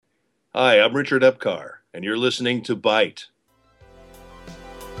Hi, I'm Richard Epcar, and you're listening to Byte.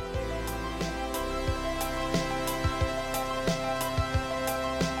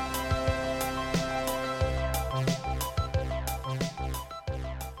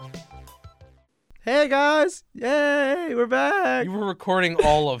 Hey guys! Yay! We're back! You were recording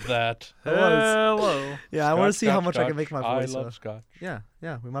all of that. I was. Hello. Yeah, I want to see how Scotch, much I can Scotch. make my voice. I love Scotch. Yeah,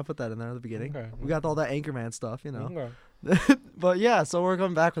 we might put that in there at the beginning. Okay. We got all that Anchorman stuff, you know. Okay. But yeah, so we're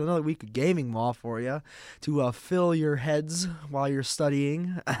coming back with another week of gaming maw for you to fill your heads while you're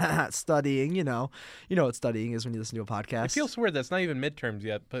studying. Studying, you know what studying is when you listen to a podcast. It feels weird. That's not even midterms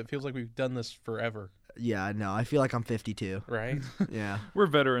yet, but it feels like we've done this forever, Yeah, I know. I feel like I'm 52. right? Yeah. We're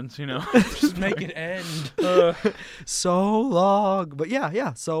veterans, you know. Just make it end. So long. But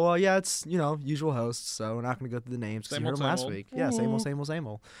yeah. So it's, usual hosts, so we're not going to go through the names because Same you heard old, them last same old. week. Yeah, same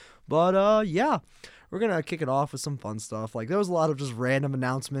old. But yeah, we're going to kick it off with some fun stuff. Like, there was a lot of just random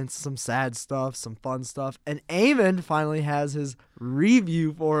announcements, some sad stuff, some fun stuff. And Eamon finally has his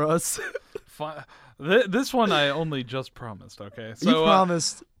review for us. This one I only just promised, okay? You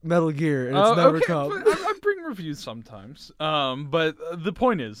promised Metal Gear, and it's never okay, come. but I bring reviews sometimes. But the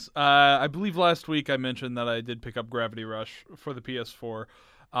point is, I believe last week I mentioned that I did pick up Gravity Rush for the PS4.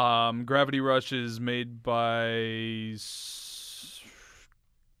 Gravity Rush is made by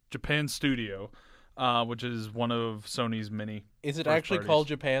Japan Studio, which is one of Sony's many. Is it first actually parties. called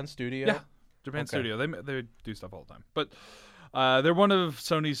Japan Studio? Yeah, Japan Okay. Studio. They do stuff all the time, but they're one of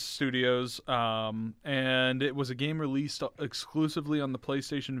Sony's studios, and it was a game released exclusively on the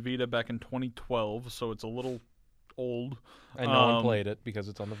PlayStation Vita back in 2012, so it's a little old. And no one played it because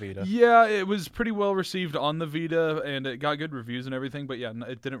it's on the Vita. Yeah, it was pretty well received on the Vita, and it got good reviews and everything, but yeah,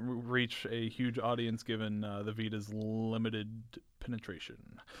 it didn't reach a huge audience given the Vita's limited penetration.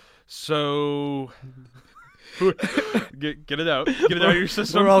 So get it out. Get it out of your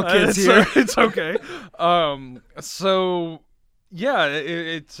system. We're all kids here. It's okay. So yeah,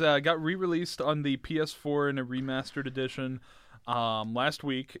 it got re-released on the PS4 in a remastered edition last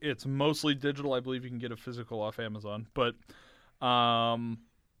week. It's mostly digital. I believe you can get a physical off Amazon, but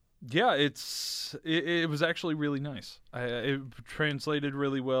yeah, it was actually really nice. It translated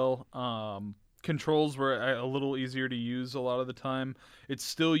really well. Controls were a little easier to use a lot of the time. It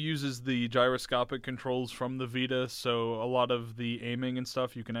still uses the gyroscopic controls from the Vita, so a lot of the aiming and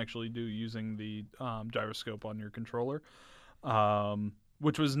stuff you can actually do using the gyroscope on your controller,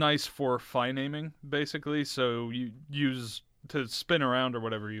 which was nice for fine aiming, basically. So you use to spin around or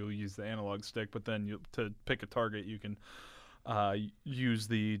whatever, you'll use the analog stick, but then to pick a target, you can use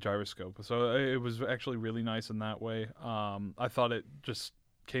the gyroscope. So it was actually really nice in that way. I thought it just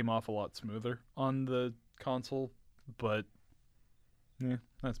came off a lot smoother on the console, but yeah,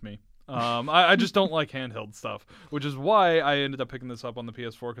 that's me. I just don't like handheld stuff, which is why I ended up picking this up on the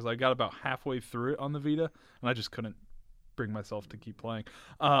PS4, because I got about halfway through it on the Vita, and I just couldn't bring myself to keep playing.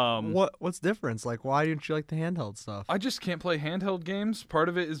 What's difference? Like, why didn't you like the handheld stuff? I just can't play handheld games. Part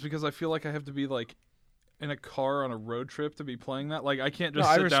of it is because I feel like I have to be like in a car on a road trip to be playing that. Like, I can't just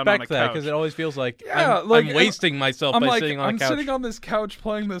I sit down on a respect that couch. because it always feels like Yeah, I'm like, wasting myself I'm by like, sitting on I'm a couch. sitting on this couch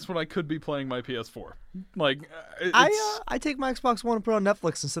playing this when I could be playing my PS4. Like, it's, I take my Xbox One and put it on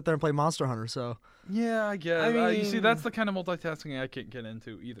Netflix and sit there and play Monster Hunter. So yeah, I guess. I You see, mean- that's the kind of multitasking I can't get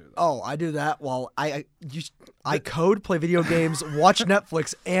into either. Though. oh, I do that while I code, play video games, watch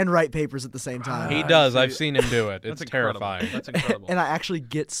Netflix, and write papers at the same time. He I does. see. I've seen him do it. That's It's incredible. terrifying. That's incredible. And I actually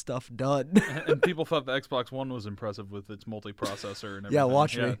get stuff done. And people thought the Xbox One was impressive with its multiprocessor and everything. Yeah,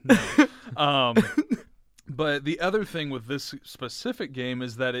 watch me. No. But the other thing with this specific game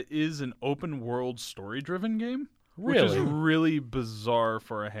is that it is an open world story driven game, which is Really? really bizarre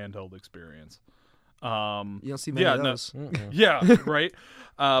for a handheld experience. You don't see many Yeah, of no. those. Yeah, right.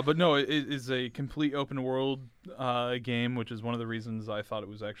 But no, it is a complete open world game, which is one of the reasons I thought it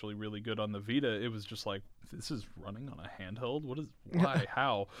was actually really good on the Vita. It was just like, this is running on a handheld. Why,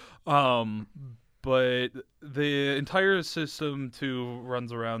 how? But the entire system too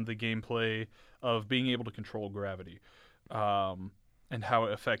runs around the gameplay of being able to control gravity, and how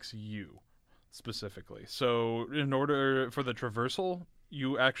it affects you specifically. So in order for the traversal,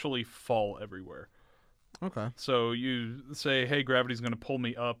 you actually fall everywhere. Okay. So you say, hey, gravity's going to pull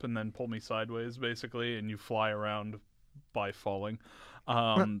me up and then pull me sideways, basically, and you fly around by falling.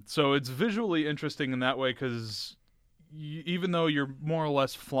 So it's visually interesting in that way because even though you're more or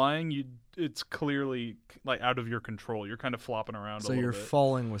less flying, it's clearly like out of your control. You're kind of flopping around So a little you're bit.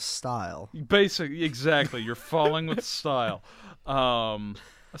 falling with style. Basically, exactly. You're falling with style.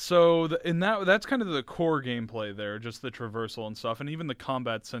 So that's kind of the core gameplay there, just the traversal and stuff, and even the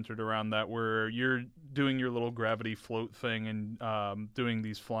combat centered around that, where you're doing your little gravity float thing and doing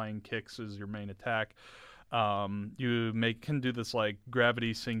these flying kicks as your main attack. You can do this like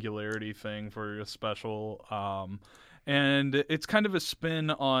gravity singularity thing for a special, and it's kind of a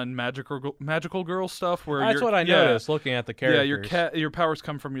spin on magical girl stuff. Where That's what I noticed looking at the characters. Yeah, your powers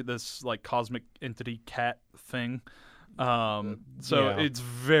come from this like cosmic entity cat thing. So it's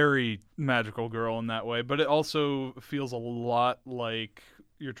very magical girl in that way, but it also feels a lot like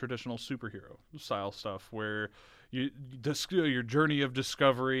your traditional superhero style stuff, where your journey of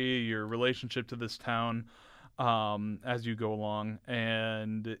discovery, your relationship to this town, as you go along,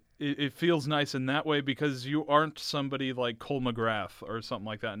 and it feels nice in that way because you aren't somebody like Cole McGrath or something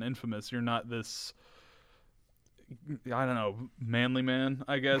like that in Infamous. You're not this, I don't know, manly man,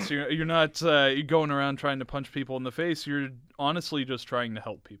 I guess. You're not going around trying to punch people in the face. You're honestly just trying to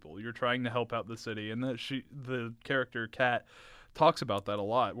help people. You're trying to help out the city, and the character Kat talks about that a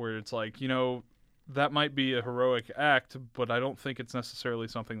lot, where it's like, that might be a heroic act, but I don't think it's necessarily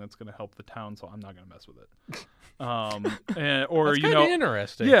something that's going to help the town, so I'm not going to mess with it. Or That's kind of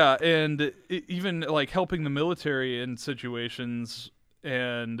interesting. Yeah, and even like helping the military in situations,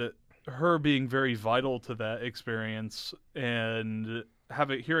 and her being very vital to that experience, and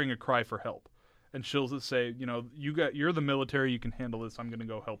hearing a cry for help, and she'll just say, you're the military, you can handle this. I'm going to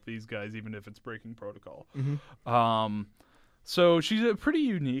go help these guys, even if it's breaking protocol. Mm-hmm. So she's pretty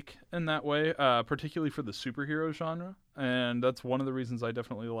unique in that way, particularly for the superhero genre, and that's one of the reasons I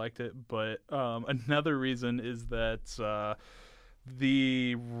definitely liked it. But another reason is that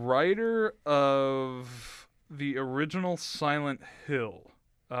the writer of the original Silent Hill,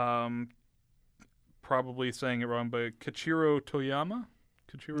 probably saying it wrong, but Kichiro Toyama?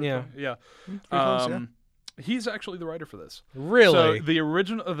 Pretty close, yeah. He's actually the writer for this. Really? So the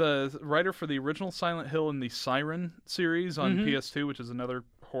writer for the original Silent Hill and the Siren series on PS2, which is another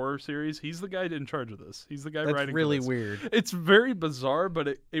horror series, he's the guy in charge of this. He's the guy That's writing really for this. weird. It's very bizarre,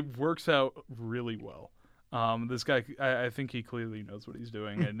 but it works out really well. This guy, I think he clearly knows what he's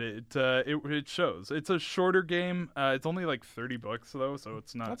doing, and it shows. It's a shorter game. It's only like $30 though, so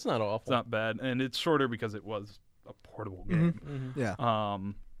it's not. That's not awful. It's not bad, and it's shorter because it was a portable game. Mm-hmm. Yeah.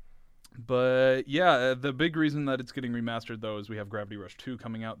 But yeah, the big reason that it's getting remastered though is we have Gravity Rush 2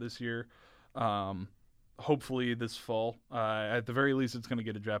 coming out this year. Hopefully this fall. At the very least, it's going to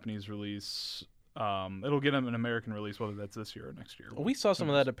get a Japanese release. It'll get an American release, whether that's this year or next year. We saw some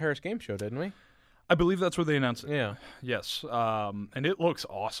of that at Paris Game Show, didn't we? I believe that's where they announced it. Yeah. Yes. And it looks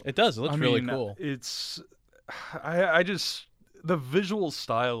awesome. It does. It looks really cool. I just, the visual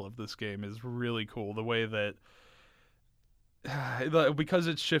style of this game is really cool. The way that, because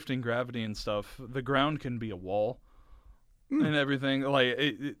it's shifting gravity and stuff, the ground can be a wall and everything. Like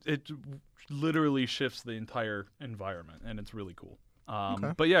it literally shifts the entire environment, and it's really cool.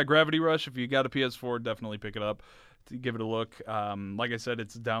 Okay. But yeah, Gravity Rush, if you got a PS4, definitely pick it up. Give it a look. Like I said,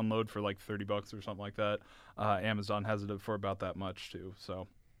 it's download for like $30 or something like that. Amazon has it for about that much too. So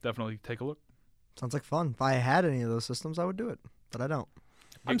definitely take a look. Sounds like fun. If I had any of those systems, I would do it, but I don't.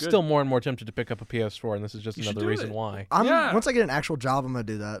 I'm still more and more tempted to pick up a PS4, and this is just You should another do reason it. why. Once I get an actual job, I'm gonna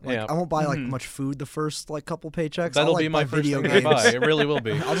do that. Like, Yeah. I won't buy like much food the first like couple paychecks. That'll I'll, like, be my buy first video thing games. to buy. It really will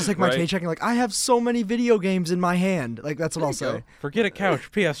be. I'll just take my Right. paycheck and like, I have so many video games in my hand. Like that's what I'll you say. go. Forget a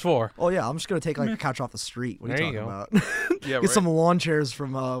couch, PS4. Oh yeah, I'm just gonna take like a couch off the street. What are There you you talking go. about? Yeah, Get some lawn chairs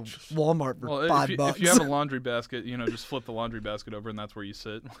from Walmart for Well, $5. if you have a laundry basket, just flip the laundry basket over, and that's where you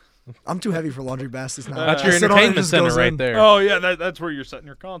sit. I'm too heavy for laundry baskets now. That's I your sit on it, it entertainment just center goes right in. there. Oh yeah, that's where you're setting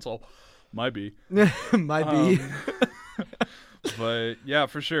your console. Might be. Might be. But yeah,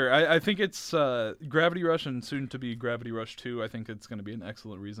 for sure. I think it's Gravity Rush and soon to be Gravity Rush 2. I think it's going to be an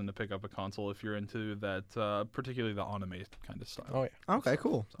excellent reason to pick up a console if you're into that, particularly the anime kind of style. Oh, yeah. Okay,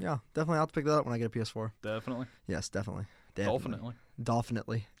 cool. Yeah, definitely. I'll have to pick that up when I get a PS4. Definitely. Yes, definitely. Dolphinitely.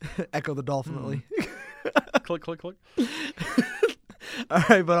 Dolphinitely. Echo the dolphinitely. Click, click, click. All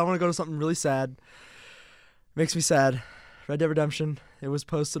right, but I want to go to something really sad. Makes me sad. Red Dead Redemption. It was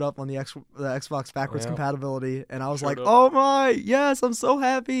posted up on the Xbox backwards Yeah. compatibility, and I was like, Showed up. "Oh my, yes, I'm so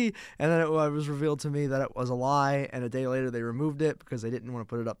happy!" And then it was revealed to me that it was a lie, and a day later they removed it because they didn't want to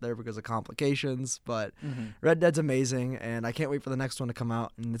put it up there because of complications. But Red Dead's amazing, and I can't wait for the next one to come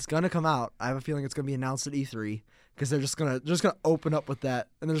out, and it's gonna come out. I have a feeling it's gonna be announced at E3 because they're just gonna open up with that,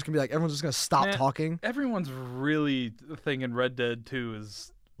 and they're just gonna be like, everyone's just gonna stop Man, talking. Everyone's really thinking Red Dead 2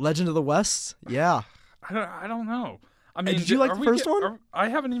 is. Legend of the West, yeah. I don't know. I mean, did you like are the we first one? I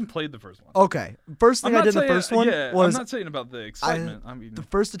haven't even played the first one. Okay, first thing I did in the first one was I'm not saying about the excitement. I mean, the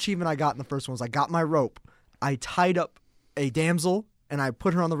first achievement I got in the first one was I got my rope, I tied up a damsel, and I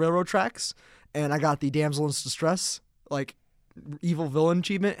put her on the railroad tracks, and I got the damsel in distress, like, evil villain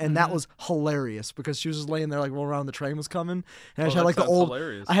achievement, and that was hilarious because she was just laying there like rolling around, the train was coming, and I just had like the old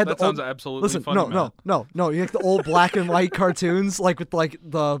hilarious. I had that the sounds old, absolutely listen, funny. no, you like the old black and white cartoons like with like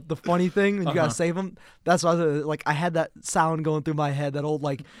the funny thing and you gotta save them. That's what I was like. I had that sound going through my head, that old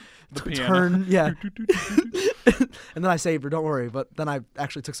like turn, yeah. And then I saved her, don't worry. But then I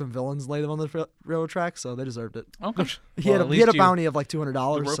actually took some villains, laid them on the railroad track, so they deserved it. Okay. He had a bounty of like $200.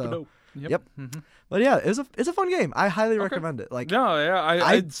 The So. rope-a-dope. Yep. But yeah, it's a fun game. I highly recommend it. Like, No,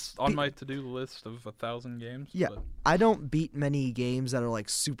 yeah, it's on my to-do list of 1,000 games. yeah, but- I don't beat many games that are like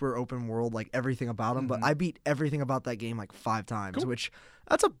super open world, like everything about them. But I beat everything about that game like 5 times, Cool. which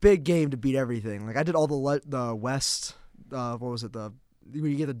that's a big game to beat everything. Like I did all the West. What was it?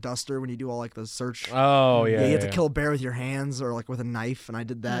 When you get the duster, when you do all like the search. Oh yeah. You have to kill a bear with your hands or like with a knife, and I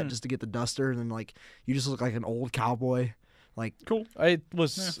did that just to get the duster, and then like you just look like an old cowboy. Like Cool. It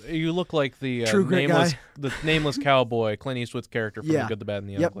was. You look like the True Grit nameless cowboy, Clint Eastwood's character from Yeah. The Good, the Bad, and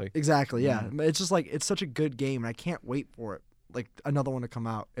the Yep, Ugly. exactly. Yeah, it's just like it's such a good game, and I can't wait for it. Like another one to come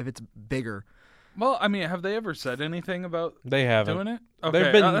out if it's bigger. Well, I mean, have they ever said anything about They haven't. doing it? There Okay,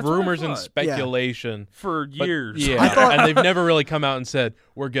 have been that's what I rumors and thought. speculation For but- years. Yeah, I thought- and they've never really come out and said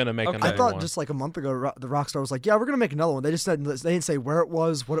we're gonna make Okay. another I thought one. just like a month ago, the Rockstar was like, "Yeah, we're gonna make another one." They just said they didn't say where it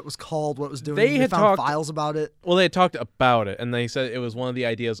was, what it was called, what it was doing. They had found talked- files about it. Well, they had talked about it, and they said it was one of the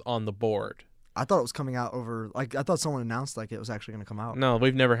ideas on the board. I thought it was coming out over. Like I thought someone announced like it was actually gonna come out. No, we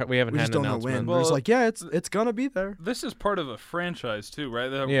haven't we had just an don't know announcement. when. Well, We're just like, yeah, it's gonna be there. This is part of a franchise, too, right?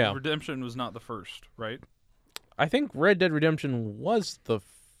 The Yeah. Redemption was not the first, right? I think Red Dead Redemption was the What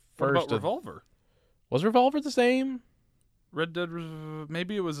first. about Revolver? Was Revolver the same? Red Dead,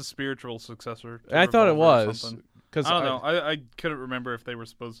 maybe it was a spiritual successor. To I thought it Revolver or was something. because I don't know. I couldn't remember if they were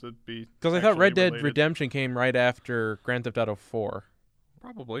supposed to be. Because I thought actually Red Dead related. Redemption came right after Grand Theft Auto 4.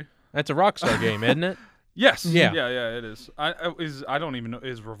 Probably. That's a Rockstar game, isn't it? Yes. Yeah. Yeah, it is. I don't even know.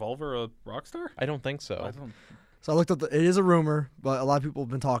 Is Revolver a Rockstar? I don't think I so. don't. So I looked up. It is a rumor, but a lot of people have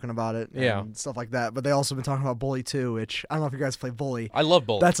been talking about it. Yeah. And stuff like that. But they also been talking about Bully 2, which I don't know if you guys play Bully. I love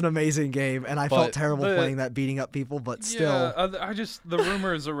Bullet. That's an amazing game, and I But felt terrible the- playing that, beating up people. But still, Yeah, I just the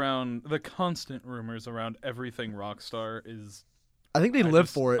rumors around the constant rumors around everything Rockstar is. I think they I live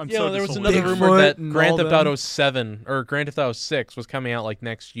just- for it. I'm Yeah, so well, there was disappointed. another Bigfoot rumor that and Grand all Theft them. Auto 7 or Grand Theft Auto 6 was coming out like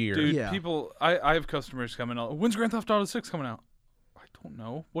next year. Dude, Yeah. people, I have customers coming out. When's Grand Theft Auto 6 coming out? I don't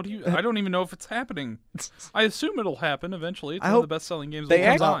know. What do you? I don't even know if it's happening. I assume it'll happen eventually. It's I one of hope the best-selling games They of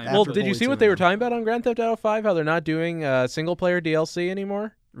all act- out time. after well, Bully did you see 2 what they were now. talking about on Grand Theft Auto 5? How they're not doing single-player DLC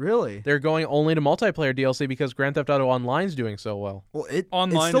anymore? Really? They're going only to multiplayer DLC because Grand Theft Auto Online's doing so well. Well, it's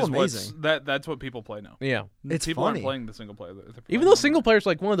Online still is amazing. that's what people play now. Yeah. It's people funny. aren't playing the single player. They're Even playing though online. single player's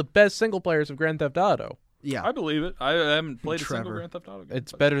like one of the best single players of Grand Theft Auto. Yeah. I believe it. I haven't played a single Trevor. Grand Theft Auto game.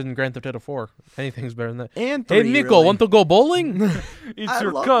 It's but better than Grand Theft Auto 4. Anything's better than that. And Hey, 3, Nico, really. want to go bowling? It's I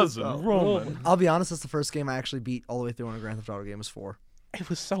your love cousin, this, though. Roman. I'll be honest. That's the first game I actually beat all the way through on a Grand Theft Auto game. Was 4. It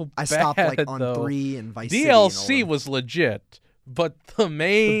was so bad, I stopped like on though. 3 and Vice City. and all DLC them. was legit, but the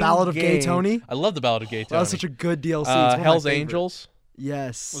main The Ballad of Gay game- Tony? I love the Ballad of Gay Tony. That was such a good DLC. It's one of my Hell's favorite. Angels.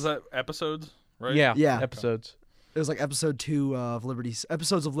 Yes. Was that episodes? Right? Yeah, Yeah. episodes. It was like episode 2 of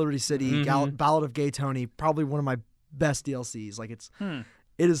episodes of Liberty City. Mhm. Ballad of Gay Tony. Probably one of my best DLCs. Like it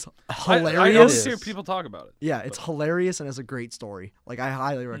is I hilarious. always hear people talk about it. Yeah, it's hilarious and it's a great story. Like I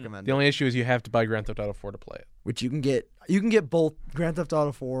highly recommend The it. only issue is you have to buy Grand Theft Auto 4 to play it. Which you can get. You can get both Grand Theft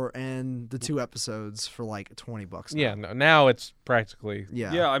Auto 4 and the 2 episodes for like $20 now. Yeah, no, now it's practically.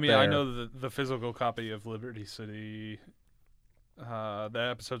 Yeah. Yeah, I mean, I there. know the physical copy of Liberty City. The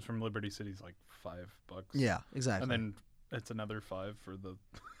episodes from Liberty City is like $5, Yeah, exactly. and then it's another $5 for the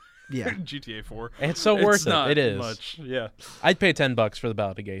yeah. GTA 4. It's so It's worth not it. It is. much. Yeah. I'd pay $10 for the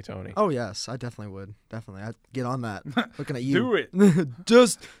Ballad of Gay Tony. Oh yes, I definitely would. Definitely, I'd get on that. Looking at you. Do it.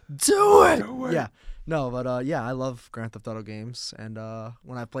 Just do it. Do it. Yeah. No, but yeah, I love Grand Theft Auto games, and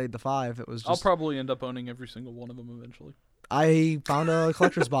when I played the 5, it was I'll just probably end up owning every single one of them eventually. I found a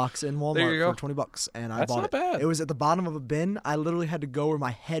collector's box in There Walmart you go. for $20, and I That's bought not it. bad. It was at the bottom of a bin. I literally had to go where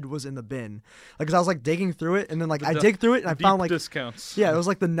my head was in the bin, like, cause I was like digging through it, and then like I dig through it, and I Deep found like discounts. yeah, it was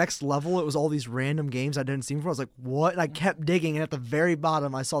like the next level. It was all these random games I didn't see before. I was like, what? And I kept digging, and at the very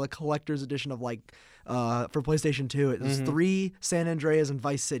bottom, I saw the collector's edition of like for PlayStation 2. It was 3 San Andreas and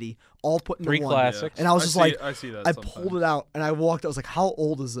Vice City, all put into 3 one. classics. And I was just like, I see that. I sometimes. pulled it out and I walked. I was like, "How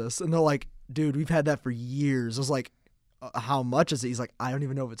old is this?" And they're like, "Dude, we've had that for years." I was like, how much is it? He's like, I don't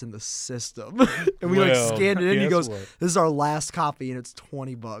even know if it's in the system. And we like Well, scanned it in. He guess goes, what? this is our last copy and it's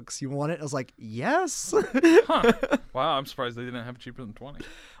 $20. You want it? I was like, yes. Huh. Wow, I'm surprised they didn't have it cheaper than 20.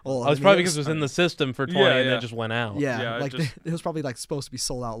 Well, Oh, it's mean, probably because it was in the system for 20 and yeah. then it just went out. Yeah, Yeah, like just- it was probably like supposed to be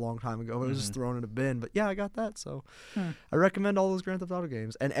sold out a long time ago. But it was Mm-hmm. just thrown in a bin. But yeah, I got that. So Hmm. I recommend all those Grand Theft Auto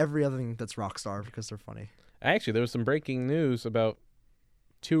games and every other thing that's Rockstar because they're funny. Actually, there was some breaking news about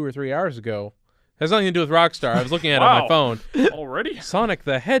 2 or 3 hours ago. It has nothing to do with Rockstar. I was looking at it on my Wow. phone. Already? Sonic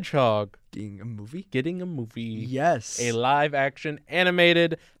the Hedgehog Being a movie. getting a movie. Yes. A live-action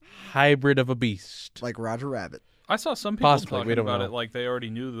animated hybrid of a beast. Like Roger Rabbit. I saw some people Possibly, we talking don't about know. it like they already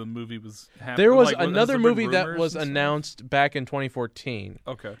knew the movie was happening. There was like, has another there been movie that rumors was and stuff? announced back in 2014,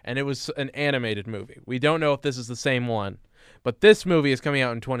 Okay. and it was an animated movie. We don't know if this is the same one, but this movie is coming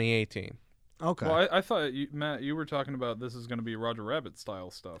out in 2018. Okay. Well, I thought, Matt, you were talking about this is going to be Roger Rabbit style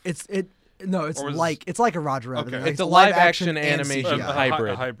stuff. It's Or was- like a Roger Rabbit. Okay. Like, It's a live-action and animation CGI.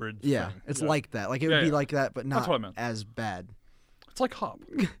 hybrid. A hybrid. Yeah, thing. it's Yeah. like that. Like it would Yeah, be yeah. like that, but not what I meant. as bad. It's like Hop.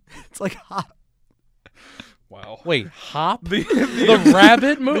 It's like hot. Wow. Wait, Hop? The, The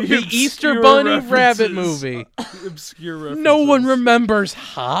rabbit movie? The Easter obscure Bunny references. rabbit movie. Obscure references. No one remembers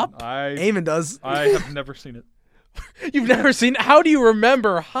Hop? I Eamon does. have never seen it. You've never seen it? How do you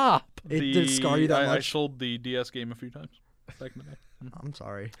remember Hop? Did it scar you that I much? sold the DS game a few times back in the day. I'm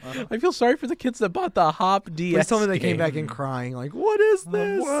sorry. I feel sorry for the kids that bought the Hop DS Please tell me they game. came back in crying like, "What is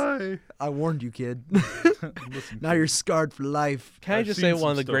this? Why? I warned you, kid. Listen, Now you're scarred for life." Can I I've just seen say one some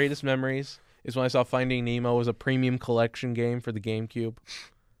of the stuff. greatest memories is when I saw Finding Nemo as a premium collection game for the GameCube.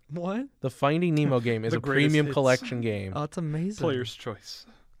 What? The Finding Nemo game is The a greatest premium hits. collection game. Oh, it's amazing. player's choice.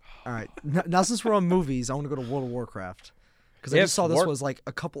 All right. Now since we're on movies, I want to go to World of Warcraft because I Yes, just saw this was like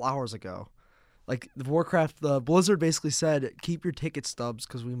a couple hours ago. Like the Warcraft, the Blizzard basically said, keep your ticket stubs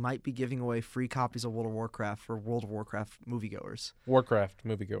because we might be giving away free copies of World of Warcraft for World of Warcraft moviegoers. Warcraft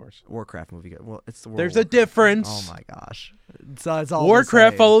moviegoers. Warcraft moviegoers. Well, it's the World There's of a difference. Oh my gosh. It's all the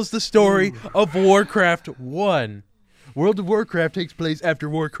Warcraft same. follows the story of Warcraft 1. World of Warcraft takes place after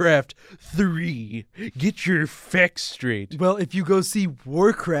Warcraft 3. Get your facts straight. Well, if you go see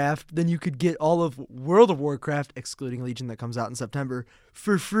Warcraft, then you could get all of World of Warcraft, excluding Legion that comes out in September,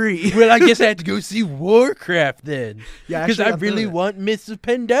 for free. Well, I guess I have to go see Warcraft then. Yeah, Because actually, I I'm doing really it. want Mists of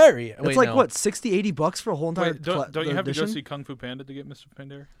Pandaria. It's like, what, $60, $80 for a whole entire Wait, don't you have to go edition? see Kung Fu Panda to get Mr.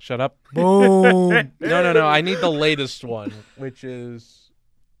 Pandaria? Shut up. Boom. No. I need the latest one, which is...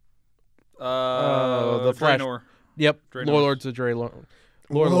 the Flash. Draenor. Yep. Draenor. Warlords of Draenor.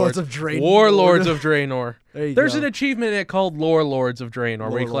 Warlords of Draenor. Warlords of Draenor. There you There's go. an achievement in it called Lords of Draenor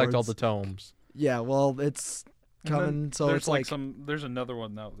where you collect all Warlords. the tomes. Yeah, well, it's And then coming, so there's it's like, there's another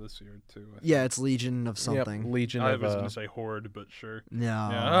one out this year too. I think. yeah, it's Legion of something. Yep, Legion I of... was gonna say Horde, but sure. No,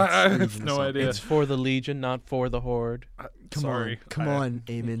 Yeah, it's I Legion have of no something. idea. It's for the Legion, not for the Horde. Come Sorry, on, come on,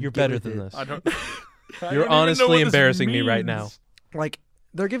 Eamon. You're get better with than it. this. I don't. I You're don't even know honestly what this embarrassing me right now. means. Like,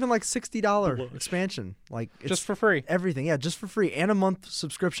 they're giving like $60 expansion. Like, it's Just for free. everything. Yeah, just for free. And a month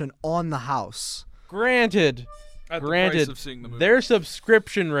subscription on the house. Granted, At the Granted, price of seeing the movie. their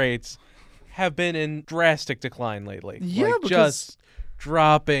subscription rates have been in drastic decline lately. Yeah, like, because- just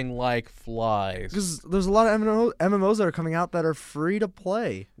dropping like flies. Because there's a lot of MMOs that are coming out that are free to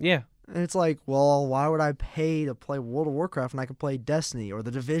play. Yeah. And it's like, well, why would I pay to play World of Warcraft when I can play Destiny or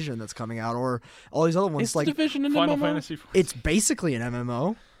The Division that's coming out or all these other ones? Is Like, the Division in Final MMO? Fantasy. it's basically an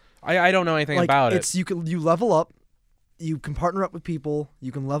MMO. I don't know anything Like, about it's you level up, you can partner up with people,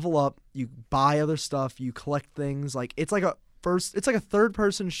 you can level up, you buy other stuff, you collect things. Like it's like a third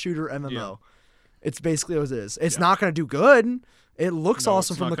person shooter MMO. Yeah. It's basically what it is. It's not gonna do good. It looks No,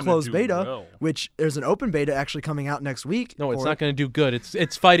 awesome it's from not the gonna closed do beta, well. which there's an open beta actually coming out next week. No, it's for not going to do good.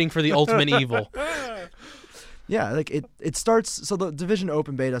 It's fighting for the ultimate evil. Yeah, like it starts. So the Division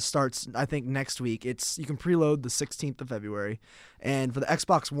open beta starts, I think, next week. You can preload the 16th of February, and for the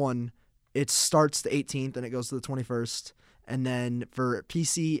Xbox One, it starts the 18th and it goes to the 21st. And then for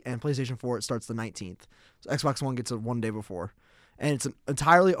PC and PlayStation 4, it starts the 19th. So Xbox One gets it one day before, and it's an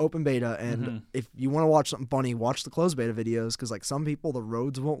entirely open beta. And if you want to watch something funny, watch the closed beta videos because like some people, the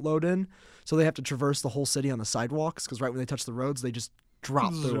roads won't load in, so they have to traverse the whole city on the sidewalks because right when they touch the roads, they just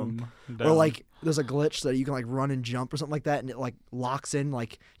drop through them. Or down. like there's a glitch that you can like run and jump or something like that, and it like locks in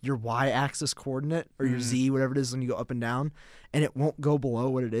like your y-axis coordinate or your z, whatever it is, when you go up and down, and it won't go below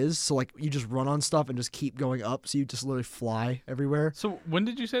what it is. So like you just run on stuff and just keep going up, so you just literally fly everywhere. So when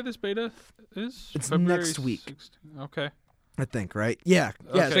did you say this beta is? It's February next week. 16th? Okay. I think, right? Yeah,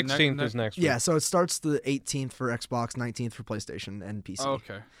 yeah, Okay. 16th is next week. yeah. So it starts the 18th for Xbox, 19th for PlayStation and PC,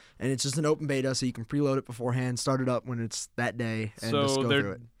 Okay. and it's just an open beta, so you can preload it beforehand, start it up when it's that day, and just So go they're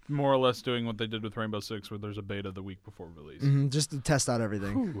through it. more or less doing what they did with Rainbow Six, where there's a beta the week before release. Just to test out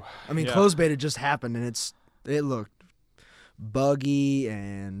everything. Whew. I mean, Yeah. closed beta just happened, and it looked buggy,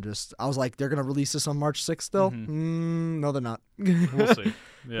 and just I was like, they're gonna release this on March 6th still. No, they're not. We'll see.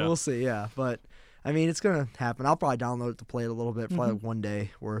 Yeah. We'll see. Yeah, but I mean, it's gonna happen. I'll probably download it to play it a little bit, probably like 1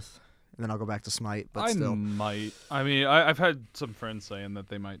 day worth, and then I'll go back to Smite. But I still, might. I mean, I've had some friends saying that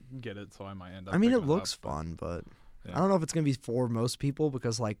they might get it, so I might end up. I mean, it picking looks up, but- fun, but Yeah. I don't know if it's gonna be for most people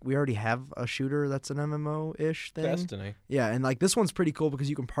because like we already have a shooter that's an MMO-ish thing. Destiny. Yeah, and like this one's pretty cool because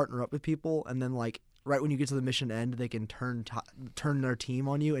you can partner up with people, and then like right when you get to the mission end, they can turn their team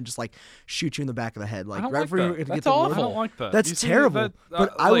on you and just like shoot you in the back of the head. Like I don't right like before you that. get That's to awful. I level. don't like that. That's You see terrible. that,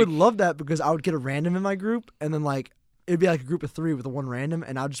 but I would like- love that because I would get a random in my group, and then like it'd be like a group of 3 with the one random,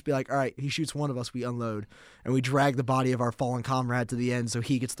 and I'd just be like, all right, he shoots one of us, we unload, and we drag the body of our fallen comrade to the end so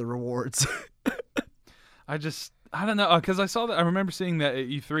he gets the rewards. I don't know, because I saw that. I remember seeing that at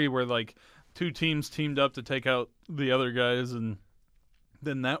E3 where like 2 teams teamed up to take out the other guys, and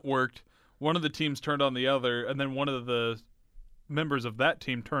then that worked. One of the teams turned on the other, and then one of the members of that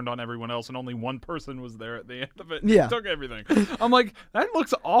team turned on everyone else, and only one person was there at the end of it. Yeah. Took everything. I'm like, that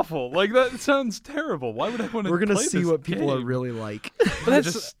looks awful. Like that sounds terrible. Why would I want to? We're gonna play see this what people are game? really like.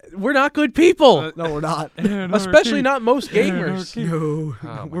 But we're not good people. No, we're not. Especially not most gamers. No, Oh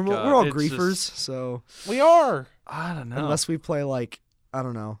my we're God, all it's griefers, just- so We are. I don't know. unless we play like I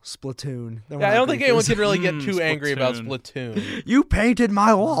don't know Splatoon. then we're Yeah, I not don't think anyone griefers. can really get too angry about Splatoon. Splatoon. You painted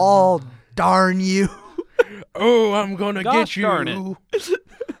my wall, darn you. Oh, I'm gonna Gosh get you. darn it.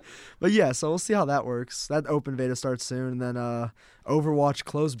 But yeah, so we'll see how that works. That open beta starts soon, and then Overwatch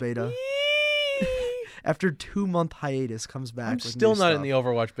closed beta after 2-month hiatus comes back. I'm with still new not in stuff. the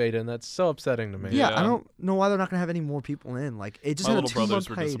Overwatch beta, and that's so upsetting to me. Yeah, I Yeah. don't know why they're not gonna have any more people in. Like it just My had a little 2-month brothers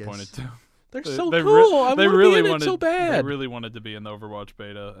were hiatus. disappointed too. They're They- so they cool. re- I they want to really be in wanted, it so bad. They really wanted to be in the Overwatch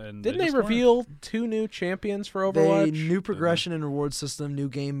beta, and Didn't they they just weren't. reveal 2 new champions for They Overwatch? new progression and reward system, new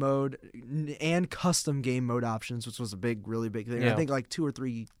game mode, and custom game mode options, which was a really big thing. Yeah. I think like 2 or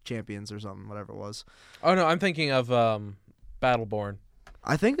 3 champions or something, whatever it was. Oh no, I'm thinking of Battleborn.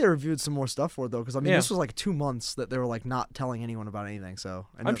 I think they reviewed some more stuff for it though, because I mean Yeah. this was like 2 months that they were like not telling anyone about anything. So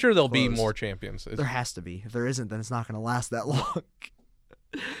I know I'm it sure there'll be closed. more champions. There has to be. If there isn't, then it's not going to last that long.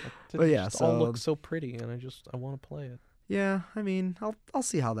 It but yeah, just all so- looks so pretty, and I want to play it. Yeah, I mean, I'll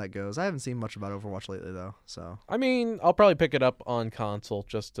see how that goes. I haven't seen much about Overwatch lately though, so I mean, I'll probably pick it up on console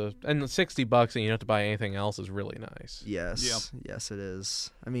just to, and $60 and you don't have to buy anything else is really nice. yes, yes, it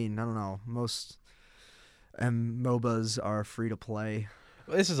is. I mean, I don't know. Most MOBAs are free to play.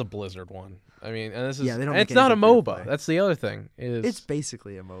 This is a Blizzard one. I mean, and this is Yeah, they don't and make it's not a anything free to MOBA. play. That's the other thing. It's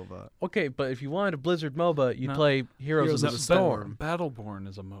basically a MOBA. Okay, but if you wanted a Blizzard MOBA, you'd No. play Heroes Heroes of of the the Storm. Battleborn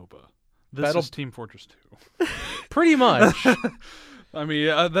is a MOBA. This Battle- is Team Fortress 2. Pretty much. I mean,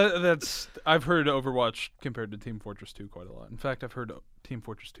 that's I've heard Overwatch compared to Team Fortress 2 quite a lot. In fact, I've heard Team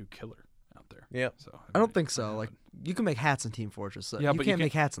Fortress 2 killer out there. Yeah. So I don't think so. Like you can make hats in Team Fortress. So Yeah, you but can't you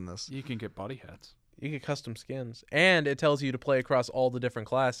make hats in this. you can get body hats. You get custom skins, and it tells you to play across all the different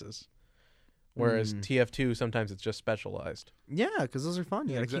classes. Whereas TF2 sometimes it's just specialized. Yeah, because those are fun.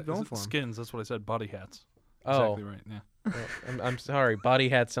 You gotta exa- keep going for them. skins. That's what I said. Body hats. Oh, Exactly right. Yeah. well, I'm sorry. Body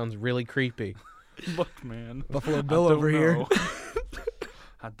hat sounds really creepy. Look, man. Buffalo I Bill don't over here. know.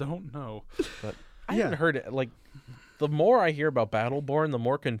 I don't know. I Yeah. haven't heard it. Like, the more I hear about Battleborn, the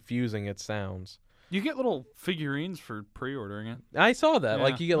more confusing it sounds. You get little figurines for pre-ordering it. I saw that. Yeah.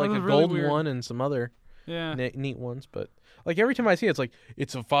 Like, you get like That a was really golden weird. one and some other Yeah. neat ones. But like every time I see it, it's like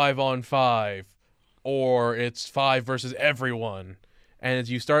it's a 5-on-5, or it's 5 versus everyone. And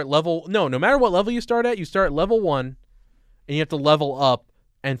as you start no matter what level you start at, you start at level 1, and you have to level up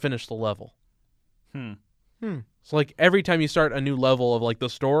and finish the level. So like every time you start a new level of like the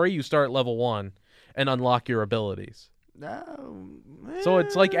story, you start at level 1 and unlock your abilities. So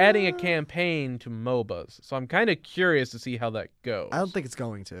it's like adding a campaign to MOBAs. So I'm kind of curious to see how that goes. I don't think it's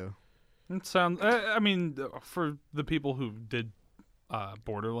going to. It sounds. I mean, for the people who did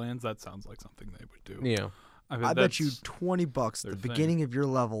Borderlands, that sounds like something they would do. Yeah. mean, I bet you that's $20 their at the thing. beginning of your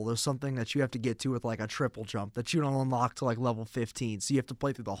level, there's something that you have to get to with like a triple jump that you don't unlock to like level 15. So you have to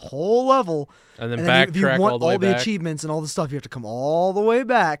play through the whole level. And then and then if you backtrack want all the way back. achievements and all the stuff, you have to come all the way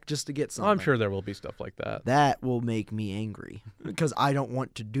back just to get Oh, something. I'm sure there will be stuff like that. That will make me angry because I don't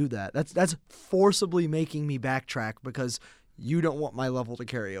want to do that. That's forcibly making me backtrack because you don't want my level to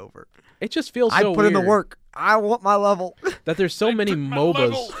carry over. It just feels I so put in the weird work. I want my level. that there's so many Took my MOBAs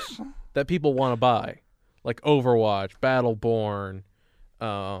levels. that people want to buy, like Overwatch, Battleborn,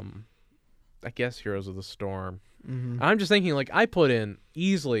 I guess Heroes of the Storm. Mm-hmm. I'm just thinking, like, I put in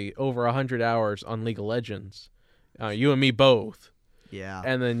easily over 100 hours on League of Legends. You and me both. Yeah.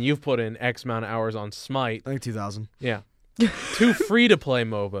 and then you've put in X amount of hours on Smite. I think 2,000. Yeah. 2 free-to-play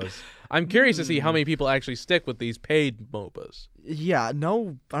MOBAs. I'm curious to see how many people actually stick with these paid MOBAs. Yeah,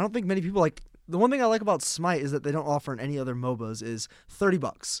 no, I don't think many people like. The one thing I like about Smite is that they don't offer in any other MOBAs is $30.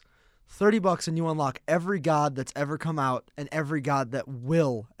 $30 and you unlock every god that's ever come out and every god that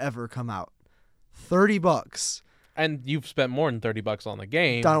will ever come out. $30. And you've spent more than $30 on the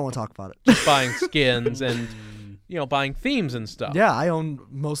game, I don't want to talk about it. just buying skins and buying themes and stuff. Yeah, I own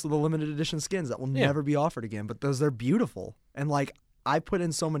most of the limited edition skins that will Yeah. never be offered again, but they're beautiful. And like I put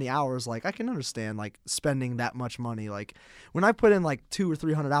in so many hours, like I can understand like spending that much money. Like when I put in like 200 or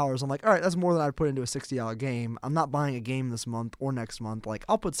 300 hours, I'm like, all right, that's more than I'd put into a $60 game. I'm not buying a game this month or next month. Like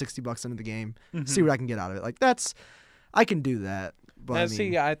I'll put $60 into the game, see what I can get out of it. Like I can do that. But I mean,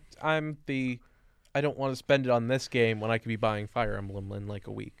 see, I don't want to spend it on this game when I could be buying Fire Emblem in like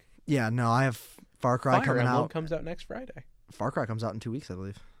a week. yeah, no, I have Far Cry Fire coming Emblem out. comes out next Friday. Far Cry comes out in 2 weeks, I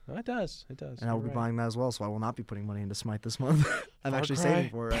believe. Oh, it does. It does. And I will You're be right. buying that as well, so I will not be putting money into Smite this month. I'm Far actually Cry saving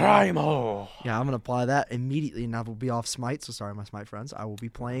for it. Primal. Yeah, I'm going to apply that immediately, and I will be off Smite. So sorry, my Smite friends. I will be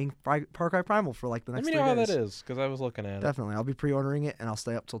playing Far Cry Primal for like the Let next me 3 know how days. that is, because I was looking at it. Definitely. I'll be pre-ordering it, and I'll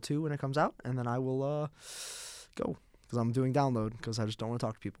stay up till 2 when it comes out, and then I will go, because I'm doing download, because I just don't want to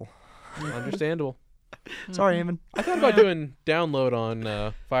talk to people. Understandable. Sorry, Eamon. I thought about doing download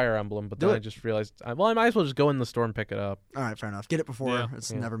on Fire Emblem, but Do then I it. just realized, I might as well just go in the store and pick it up. All right, fair enough. Get it before Yeah.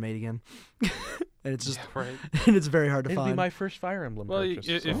 it's Yeah. never made again. And it's just right. and it's very hard to It'd be find. my first Fire Emblem Well,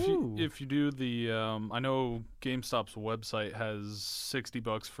 purchase. Ooh. if you do the, I know GameStop's website has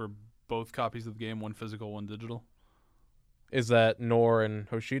 $60 for both copies of the game, one physical, one digital. Is that Nor and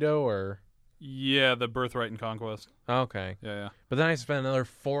Hoshido, or? Yeah, the Birthright and Conquest. Okay. Yeah. But then I spent another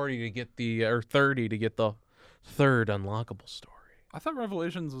 40 to get or 30 to get the third unlockable story. I thought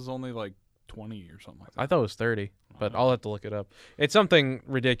Revelations was only like 20 or something like that. I thought it was 30, but I'll have to look it up. It's something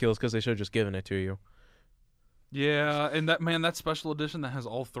ridiculous because they should have just given it to you. Yeah, and that special edition that has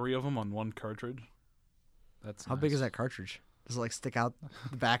all 3 of them on one cartridge. That's How big is that cartridge? Does it like stick out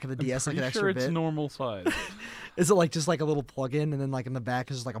the back of the DS like an Pretty extra sure it's bit? normal size. Is it like just like a little plug-in, and then like in the back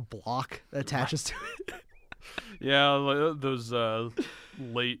is just like a block that attaches to it? Yeah, those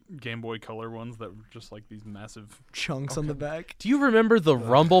late Game Boy Color ones that were just like these massive. Chunks on the back. Do you remember the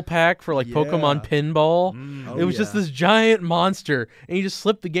Rumble Pack for like Pokemon Pinball? Oh, It was just yeah. this giant monster, and you just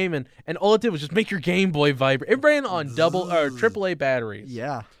slipped the game in, and all it did was just make your Game Boy vibrate. It ran on double or AAA batteries.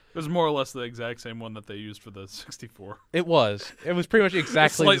 Yeah. It was more or less the exact same one that they used for the 64. It was. It was pretty much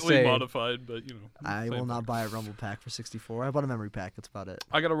exactly Slightly the same. modified, but you know. I same will thing. not buy a Rumble Pack for 64. I bought a memory pack. That's about it.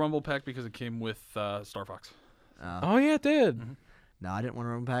 I got a Rumble Pack because it came with Star Fox. Oh yeah, it did. No, I didn't want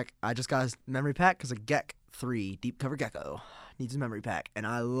a Rumble Pack. I just got a memory pack because a Gek 3 Deep Cover Gecko needs a memory pack, and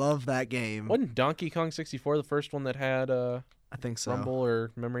I love that game. Wasn't Donkey Kong 64 the first one that had I think so. Rumble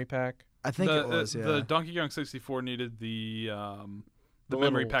or memory pack? I think it was. Yeah. The Donkey Kong 64 needed the The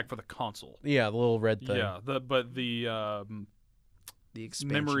memory little- pack for the console. Yeah, the little red thing. Yeah, but the the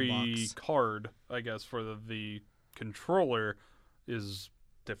expansion memory box. card, I guess, for the controller is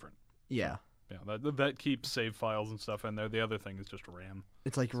different. Yeah. Yeah, that keeps save files and stuff in there. The other thing is just RAM.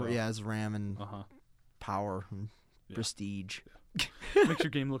 It's like So- it's RAM and Uh-huh. power and Yeah. prestige. Makes your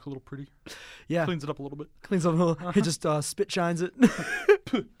game look a little pretty. Yeah. Cleans it up a little bit. Cleans up a little. It just spit shines it.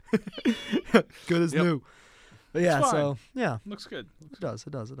 Good as Yep. new. But yeah, It's so yeah, Looks good. it does.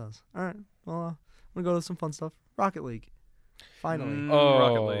 It does. It does. All right. Well, I'm gonna go to some fun stuff. Rocket League. Finally.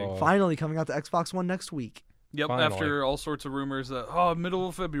 Rocket League. Finally coming out to Xbox One next week. Yep, Finally. after all sorts of rumors that middle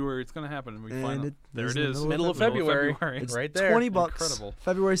of February it's going to happen, and we And find it there is it in the is, Middle of February. It's Right there. $20, Incredible.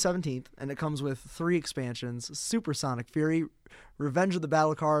 February 17th, and it comes with 3 expansions: Supersonic Fury, Revenge of the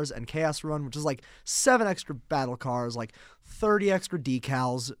Battle Cars, and Chaos Run, which is like 7 extra battle cars, like 30 extra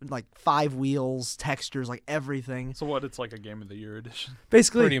decals, like 5 wheels, textures, like everything. So what? It's like a Game of the Year edition.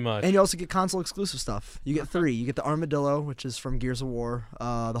 Basically, Pretty much. And you also get console exclusive stuff. You get 3. You get the Armadillo, which is from Gears of War,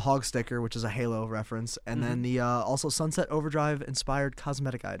 the Hog Sticker, which is a Halo reference, and then the also Sunset Overdrive inspired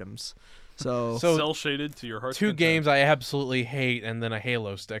cosmetic items. So Cell shaded to your heart's 2 content. games I absolutely hate, and then a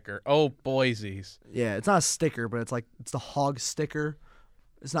Halo sticker. Oh, boysies. yeah, it's not a sticker, but it's the Hog Sticker.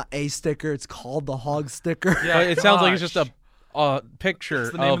 It's not a sticker. It's called the Hog Sticker. Yeah, But it sounds like it's gosh. just a picture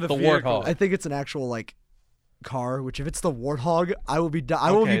It's the name of of the the vehicle. Warthog. I think it's an actual like car. Which if it's the Warthog, I will be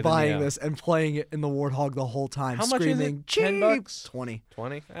I will Okay, be then buying yeah. this and playing it in the Warthog the whole time, How much is it? screaming, 10 "Cheap!" bucks? 20.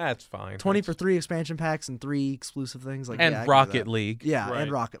 20? That's fine. 20 That's- for 3 expansion packs and 3 exclusive things like And yeah, I can do Rocket that. League. Yeah, Right.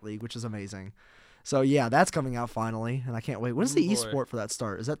 and Rocket League, which is amazing. So yeah, that's coming out finally, and I can't wait. When's the boy. esport for that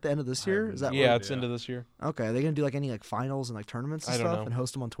start? Is that the end of this I year? have Is that no Yeah, what- it's into this year. okay? Are they gonna do like any like finals and like tournaments and I don't stuff know. and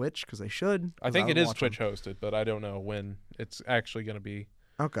host them on Twitch? Because they should. I 'cause think would it is watch Twitch hosted, but I don't know when it's actually going to be.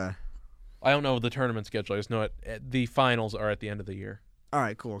 them. Okay. I don't know the tournament schedule. I just know the finals are at the end of the year. All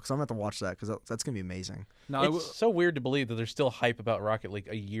right, cool. Because I'm gonna have to watch that because that's gonna be amazing. Now, It's so weird to believe that there's still hype about Rocket League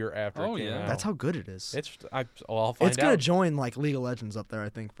a year after Oh, it came yeah. out. That's how good it is. I'll find It's gonna out. join like League of Legends up there, I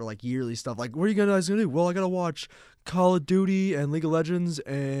think, for like yearly stuff. Like, what are you guys gonna do? Well, I gotta watch Call of Duty and League of Legends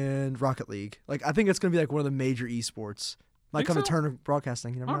and Rocket League. Like, I think it's gonna be like one of the major esports. Might Think come to so? Turner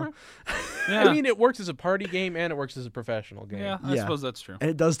Broadcasting. You never know. Okay. Yeah. I mean, it works as a party game and it works as a professional game. yeah, I Yeah. suppose that's true. And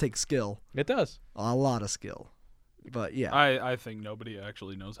it does take skill, It does. a lot of skill. But yeah, I think nobody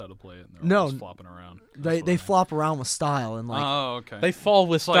actually knows how to play it, and they're No. all just flopping around. That's they what they I- flop around with style and like. Oh, okay. They fall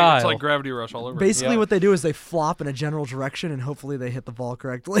with it's like, style. it's like Gravity Rush all over. Basically, Yeah. what they do is they flop in a general direction, and hopefully they hit the ball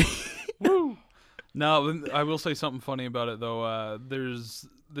correctly. Woo! Now, I will say something funny about it though. There's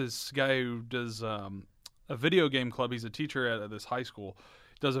this guy who does a video game club. He's a teacher at this high school.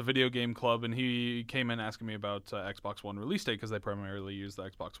 Does a video game club, and he came in asking me about Xbox One release date because they primarily use the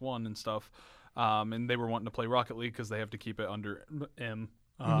Xbox One and stuff. And they were wanting to play Rocket League because they have to keep it under M.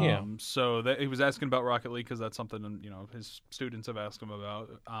 Yeah. So he was asking about Rocket League because that's something his students have asked him about.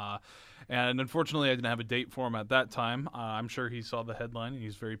 And unfortunately, I didn't have a date for him at that time. I'm sure he saw the headline and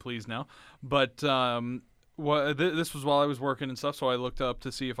he's very pleased now. But this was while I was working and stuff, so I looked up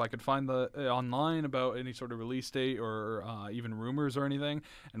to see if I could find online about any sort of release date or even rumors or anything.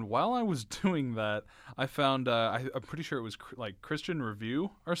 And while I was doing that, I found I'm pretty sure it was like Christian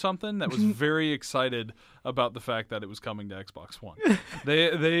Review or something that was very excited about the fact that it was coming to Xbox One.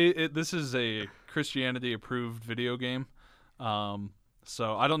 This is a Christianity approved video game.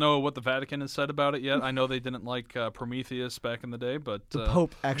 So I don't know what the Vatican has said about it yet. I know they didn't like Prometheus back in the day, but The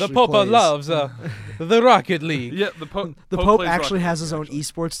Pope The actually Pope plays. loves the Rocket League. yeah, the Pope. The Pope plays actually Rocket has his League, own actually.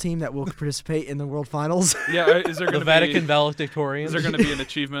 esports team that will participate in the World Finals. Yeah, is there The going to Vatican be? valedictorians. Is there going to be an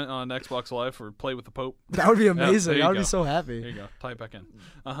achievement on Xbox Live for play with the Pope? That would be there amazing. you I would go. be so There happy. you go. Tie it back in.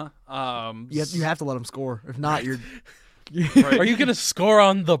 You have to let him score. If not, you're. Right. Are you going to score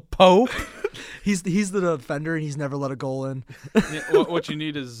on the Pope? He's the defender and he's never let a goal in. Yeah, what you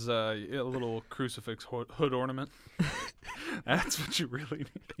need is a little crucifix hood ornament. That's what you really need.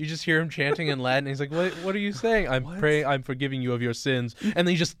 You just hear him chanting in Latin. He's like, "What are you saying? I'm praying. I'm forgiving you of your sins." And then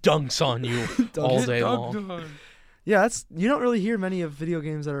he just dunks on you all day long. Yeah, you don't really hear many of video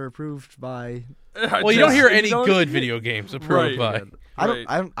games that are approved by. Well, you don't hear any good video games approved Right. by.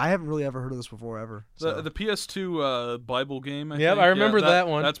 I haven't really ever heard of this before ever. So. The PS2 Bible game. Yep, think. I remember Yeah, that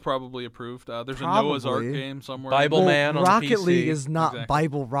one. That's probably approved. There's a Noah's Ark Probably. game somewhere. Bible Well, Man on Rocket PC. League is not Exactly.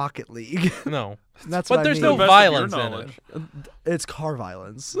 Bible Rocket League. No, That's but what there's I no mean. best of your violence in it. knowledge. It's car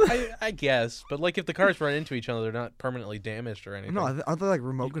violence. I guess, but like if the cars run into each other, they're not permanently damaged or anything. No, aren't they like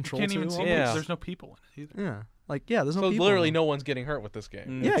remote You control can't too? even see. almost? Yeah. There's no people in it either. Yeah, there's no so people. literally in no them. one's getting hurt with this game.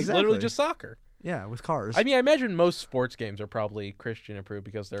 Mm. Yeah, It's literally exactly. just soccer. Yeah, with cars. I mean, I imagine most sports games are probably Christian approved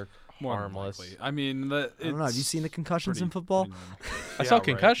because they're More than harmless. likely. I mean, I don't know. Have you seen the concussions in pretty football? normal. I Yeah, saw right.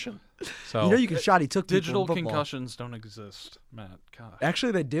 Concussion. So You know you can shot. He took people Digital in football. concussions don't exist, Matt. Gosh.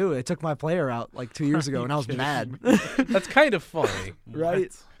 Actually, they do. They took my player out like 2 years ago, and I was mad. that's kind of funny. right?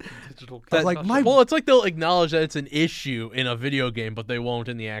 What? Digital I was like, concussions. my- Well, it's like they'll acknowledge that it's an issue in a video game, but they won't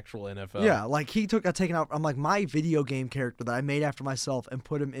in the actual NFL. Yeah, like he got taken out. I'm like, my video game character that I made after myself and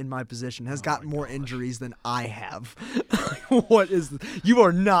put him in my position has gotten more injuries than I have. What is this? You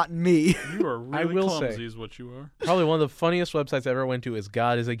are not me. You are really will clumsy, say- is what you are. Probably one of the funniest websites I ever went to is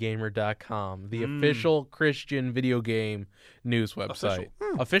godisagamer.com, the official Christian video game news website.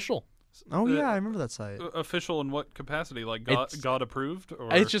 Official. Oh yeah, I remember that site. Official in what capacity? Like It's- God approved, or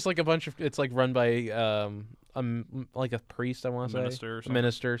It's just like a bunch of. It's like run by like a priest. I want to say Minister or A something.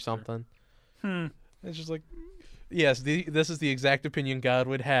 minister, something. Hmm. It's just like. Yes, this is the exact opinion God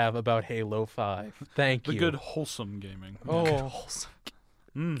would have about Halo 5. Thank the you. good wholesome gaming. Oh,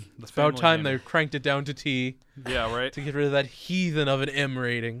 The about family time they gaming. cranked it down to T Yeah, right. to get rid of that heathen of an M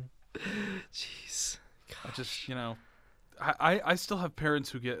rating. Jeez. I just I still have parents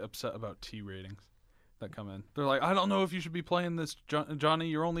who get upset about T ratings that come in. They're like, I don't know if you should be playing this, Johnny.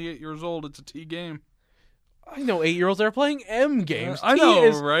 You're only 8 years old. It's a T game. I know 8-year-olds that are playing M games. I T know,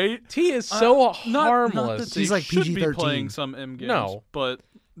 is, right? T is so Not harmless. that they He's like should be PG-13. playing some M games. No. but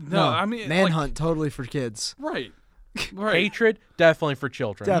no, I mean Manhunt totally for kids. Like, right. Hatred, definitely for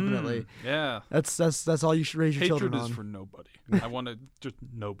children. Definitely. Yeah. That's all you should raise your Hatred children is on. for nobody. I want to just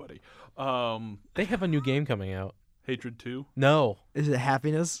nobody. They have a new game coming out. Hatred 2. No, Is it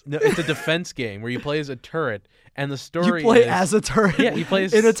Happiness? no, it's a defense game where you play as a turret, and the story You play is, as a turret. Yeah, you play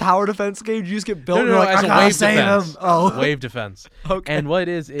as- in a tower defense game. You just get built. no, and no, you're like, as I a gotta wave save defense. him. Oh, Wave defense. okay. And what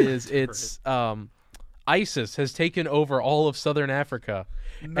it is it's ISIS has taken over all of southern Africa,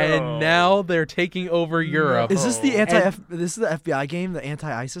 No. and now they're taking over Europe. Is this the Oh. This is the FBI game, the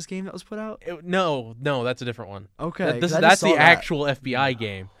anti-ISIS game that was put out? No, that's a different one. Okay, This- 'cause I just that's saw the that. actual FBI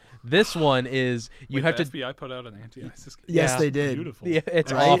game. This one is you Wait, have the to. FBI put out an anti-ISIS game. Yes, Yeah. they did. Beautiful. Yeah,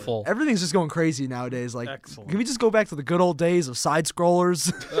 it's Right? awful. Everything's just going crazy nowadays. Like, Excellent. can we just go back to the good old days of side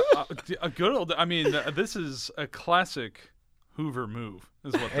scrollers? A good old. I mean, this is a classic Hoover move.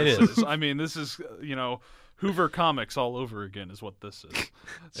 Is what It this is. is. I mean, this is Hoover comics all over again. Is what this is.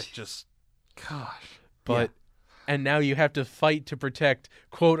 It just, gosh. But and now you have to fight to protect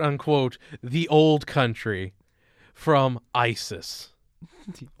quote unquote the old country from ISIS.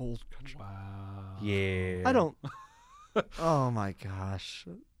 the old country. Wow. Yeah. I don't. Oh my gosh,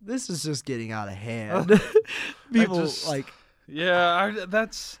 this is just getting out of hand. People just- like Yeah,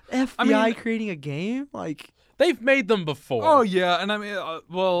 that's. FBI mean- creating a game. Like, They've made them before. Oh yeah, and I mean,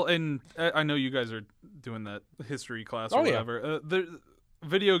 well, and I know you guys are doing that history class or Oh, yeah. whatever.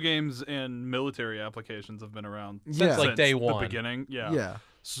 Video games and military applications have been around Yeah. like since day the one. beginning. yeah.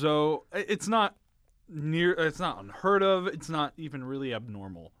 So it's not it's not unheard of. It's not even really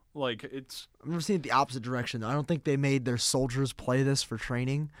abnormal. Like it's I've never seen it the opposite direction. I don't think they made their soldiers play this for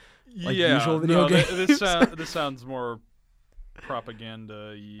training. Like yeah. usual video no, games. this sounds more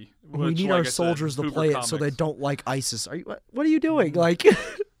propaganda. We need our soldiers to play it so they don't like ISIS. Are you? What are you doing? Like, this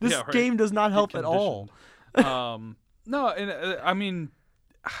Yeah, right. game does not help at all. No, and I mean,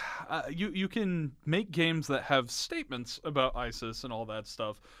 you can make games that have statements about ISIS and all that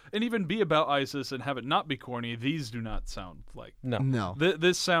stuff, and even be about ISIS and have it not be corny. These do not sound like. No. No,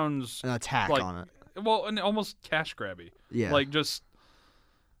 This sounds an attack like- on it. well, and almost cash grabby. Yeah, Like just.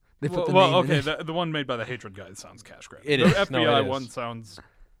 they put the Well, name in okay, it. the one made by the Hatred guy sounds cash grabby. It the is. FBI No, it is. one sounds.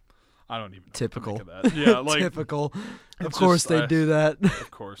 I don't even know Typical. What to make of that. Yeah, like Typical. Of it's course just, they do that.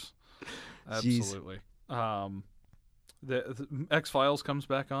 of course, Jeez. absolutely. The X-Files comes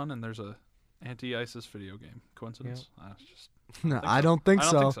back on, and there's a anti-ISIS video game. Coincidence? It's just No, think I so. don't think I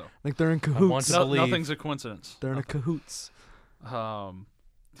so. don't think so. Like they're in want cahoots. to No, believe. nothing's a coincidence. They're in a Nothing. cahoots.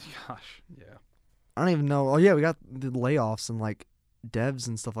 Gosh, yeah. I don't even know. Oh yeah, we got the layoffs and like devs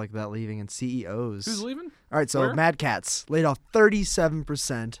and stuff like that leaving and CEOs. Who's leaving? All right, so Where? Mad Catz laid off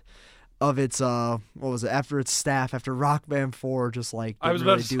 37% of its what was it, after its staff after Rock Band 4 just like I was didn't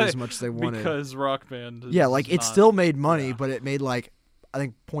about really to do say, as much as they wanted. Because Rock Band. Yeah, is like it not- still made money, yeah. but it made like I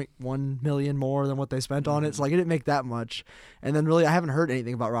think 0.1 million more than what they spent on it. So like it didn't make that much. And then really I haven't heard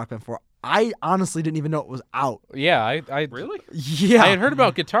anything about Rock Band 4. I honestly didn't even know it was out. Yeah, I Really? Yeah. I had heard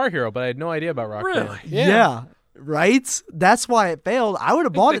about Guitar Hero, but I had no idea about Rock Band. Really? Yeah. Right? That's why it failed. I would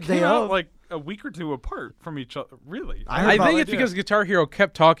have bought They it day came out of. like a week or two apart from each other. Really? I heard I about think it, it's because Guitar Hero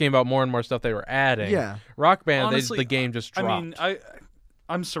kept talking about more and more stuff they were adding. Yeah. Rock Band, Honestly, the game just dropped. I mean,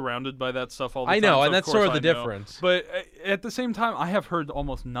 I'm surrounded by that stuff all the I time. know, so and that's of sort course of the I know. difference. But at the same time, I have heard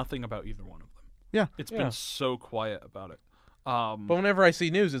almost nothing about either one of them. Yeah. It's Yeah. been so quiet about it. But whenever I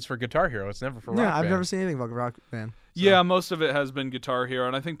see news, it's for Guitar Hero. It's never for Rock Yeah, I've Band. never seen anything about Rock Band. So. Yeah, most of it has been Guitar Hero,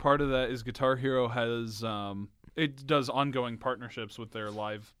 and I think part of that is Guitar Hero has it does ongoing partnerships with their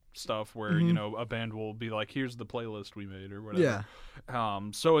live stuff where Mhm. a band will be like, here's the playlist we made or whatever. Yeah.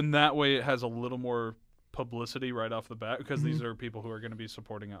 So in that way, it has a little more publicity right off the bat because these are people who are going to be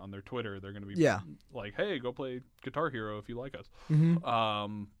supporting it on their Twitter. They're going to be Yeah. like, hey, go play Guitar Hero if you like us.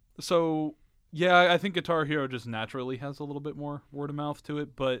 Mm-hmm. So yeah, I think Guitar Hero just naturally has a little bit more word of mouth to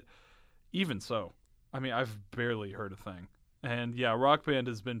it, but even so, I mean, I've barely heard a thing. And yeah, Rock Band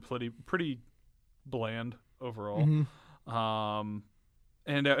has been pretty bland overall. Mm-hmm.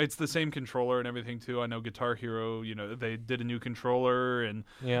 And it's the same controller and everything too. I know Guitar Hero, they did a new controller and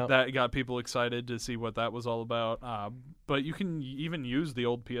Yeah. that got people excited to see what that was all about. But you can even use the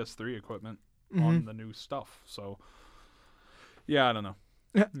old PS3 equipment on the new stuff. So yeah, I don't know.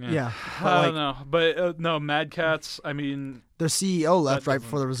 Yeah. But I like, don't know, but no, Mad Catz. I mean, their CEO left That right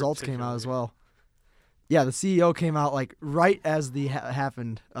before the doesn't results came out as particularly- well. Yeah, the CEO came out like right as the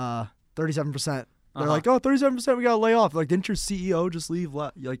happened. 37%. They're like, oh, 37%, we got to lay off. Like, didn't your CEO just leave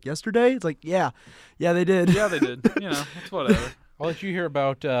like yesterday? It's like, yeah, they did. yeah, they did. It's whatever. I'll let you hear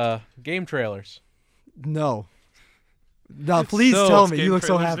about game trailers. No, please So, tell what's me. Game You look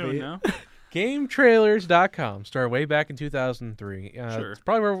so Trailers happy. doing now? GameTrailers.com started way back in 2003. Sure. It's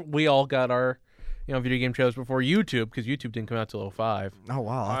probably where we all got our video game trailers before YouTube, because YouTube didn't come out till 2005. Oh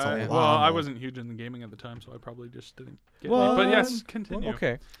wow, that's a lot. Well, I wasn't huge into gaming at the time, so I probably just didn't get What? it. But yes, continue.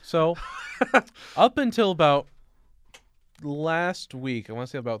 Okay, so up until about last week, I want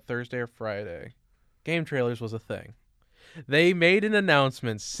to say about Thursday or Friday, game trailers was a thing. They made an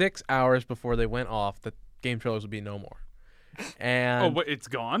announcement 6 hours before they went off that game trailers would be no more. And Oh, wait, it's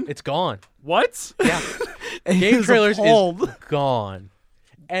gone? it's gone. What? Yeah. And he Game was trailers appalled. is gone.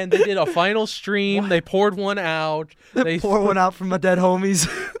 And they did a final stream. They poured one out. They Pour one out from my dead homies.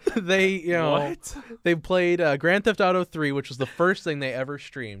 What? they played Grand Theft Auto 3, which was the first thing they ever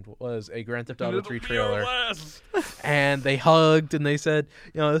streamed, was a Grand Theft Auto It'll 3 be trailer. our last. And they hugged and they said,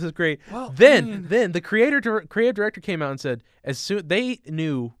 this is great. Well, then the creative director came out and said, as soon they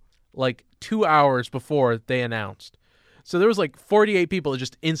knew like 2 hours before they announced. So there was like 48 people that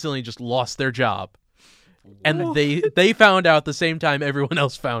just instantly just lost their job. And they found out the same time everyone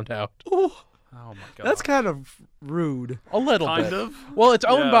else found out. Ooh, Oh, my God. that's kind of rude. A little kind bit. of. Well, it's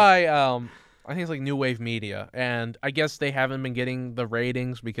owned Yeah. by I think it's like New Wave Media, and I guess they haven't been getting the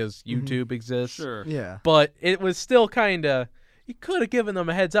ratings because YouTube exists. Sure. Yeah. But it was still kind of, you could have given them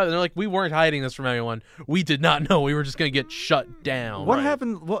a heads up. And they're like, we weren't hiding this from anyone. We did not know we were just going to get shut down. What Right.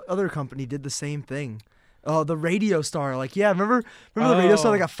 happened? What other company did the same thing? Oh, the radio star. Like, yeah, remember the radio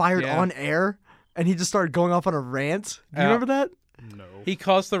star that got fired yeah. on air, and he just started going off on a rant. Do you Yeah. remember that? No. He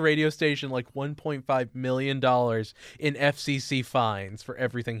cost the radio station like $1.5 million in FCC fines for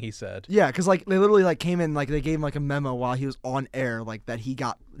everything he said. Yeah, because like they literally like came in, like they gave him like a memo while he was on air, like that he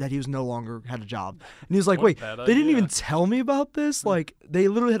was no longer had a job, and he was like, What a wait, bad they didn't idea. even tell me about this. Like they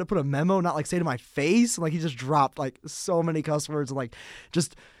literally had to put a memo, not like say to my face, and like he just dropped like so many cuss words and like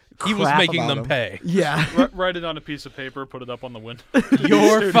just. He was crap making about them him. pay. Yeah. Write it on a piece of paper, put it up on the window.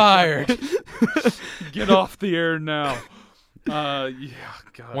 You're fired. Get off the air now. Yeah,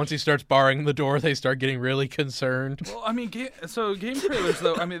 God. Once he starts barring the door, they start getting really concerned. Well, I mean, game trailers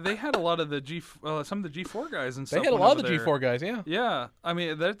though. I mean, they had a lot of the some of the G4 guys and They stuff. had a went lot of over the there. G4 guys, yeah. Yeah, I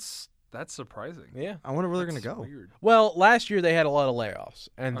mean that's surprising. Yeah. I wonder where they're That's gonna go. Weird. Well, last year they had a lot of layoffs,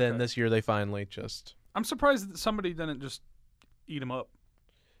 and then Okay. this year they finally just. I'm surprised that somebody didn't just eat them up.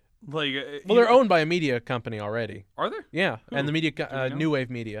 Like, Well, they're owned by a media company already. Are they? Yeah, Who? and the media, Do we know? New Wave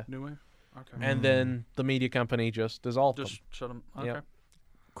Media, New Wave. Okay. and then the media company just dissolved them. Just shut them. Okay. Yeah.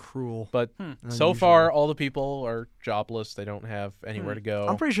 Cruel. But so Unusual. far, all the people are jobless. They don't have anywhere to go.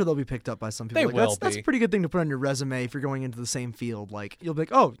 I'm pretty sure they'll be picked up by some people. They Like, will that's a be. pretty good thing to put on your resume if you're going into the same field. Like you'll be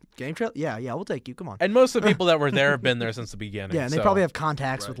like, oh, game trail, yeah, we'll take you. Come on. And most of the people that were there have been there since the beginning. Yeah, and they so- probably have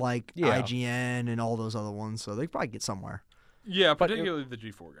contacts with Right. like Yeah. IGN and all those other ones, so they probably get somewhere. Yeah, But particularly the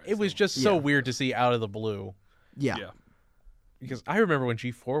G4 guys. It was though. just so Yeah. weird to see out of the blue Yeah. Yeah. because I remember when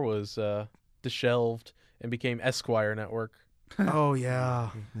G4 was dishelved and became Esquire Network. Oh yeah.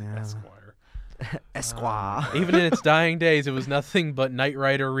 Yeah. Esquire. Esquire. Even in its dying days, it was nothing but Knight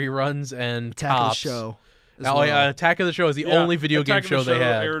Rider reruns and Attack of the tops. Show. as Oh well. yeah, Attack of the Show is the Yeah, only video game Attack of the show they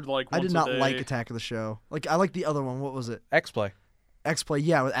had. Aired like I did once not a like day. Attack of the Show. Like I like the other one. What was it? X-Play. X-Play.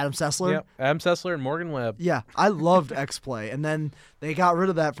 Yeah, with Adam Sessler. Yep. Adam Sessler and Morgan Webb. Yeah, I loved X-Play, and then they got rid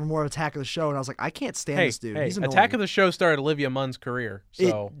of that for more Attack of the Show, and I was like, I can't stand Hey, this dude. hey, He's annoying. Attack of the Show started Olivia Munn's career,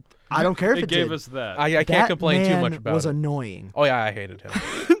 so I don't care if It it gave did. us that. I can't That complain too man much about was it. annoying. Oh yeah, I hated him.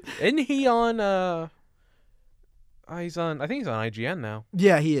 Isn't he on? He's on. I think he's on IGN now.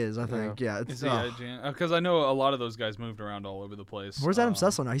 Yeah, he is. I think. Yeah, Is it's. he IGN? Because I know a lot of those guys moved around all over the place. Where's Adam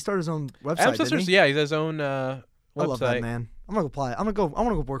Sessler now? He started his own website. Adam didn't Sessler's he? yeah, he has his own website. I love that man. I'm gonna apply. I want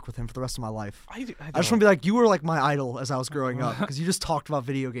to go work with him for the rest of my life. I I just want don't- to be like, you were like my idol as I was growing up because you just talked about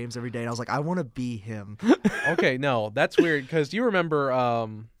video games every day, and I was like, I want to be him. Okay, no, that's weird because you remember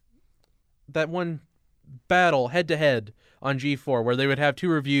that one battle head to head on G4 where they would have two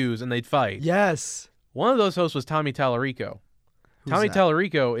reviews and they'd fight. Yes. One of those hosts was Tommy Tallarico. Who's Tommy that?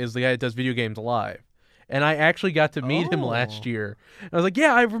 Tallarico is the guy that does video games live. And I actually got to meet him last Oh. year. And I was like,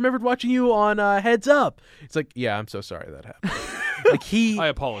 yeah, I remembered watching you on Heads Up. It's like, yeah, I'm so sorry that happened. Like, he I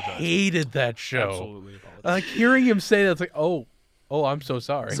apologize. hated that show. Absolutely apologize. Like, hearing him say that, it's like, oh, I'm so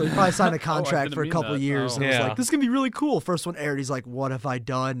sorry. So he probably signed a contract didn't for a mean couple that. years, Oh. and was Yeah. like, "This is gonna be really cool." First one aired, he's like, "What have I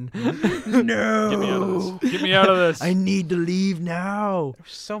done? No. Get me out of this. Get me out of this. I need to leave now." There were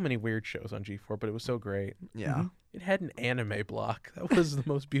so many weird shows on G4, but it was so great. Yeah. It had an anime block. That was the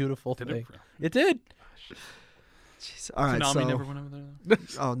most beautiful Did thing. it? It did. Jeez. All right. Konami So, never went over there.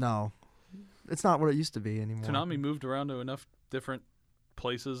 oh no, it's not what it used to be anymore. Konami moved around to enough different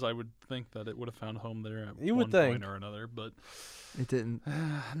places. I would think that it would have found home there at You one would think. point or another. But It didn't.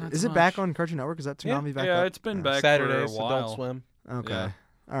 not Is so it back much. on Cartoon Network? Is that Toonami Yeah. back Yeah, up? it's been Yeah. back Saturdays, for a while. Adult Swim. Okay. Yeah.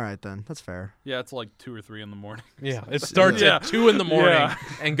 All right then. That's fair. Yeah, it's like 2 or 3 in the morning. Yeah, it starts Yeah. at 2 in the morning Yeah.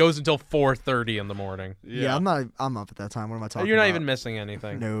 and goes until 4:30 in the morning. Yeah. I'm up at that time. What am I talking You're not about? even missing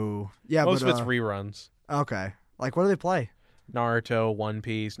anything. No. Yeah. Most but, of it's reruns. okay. Like, what do they play? Naruto, One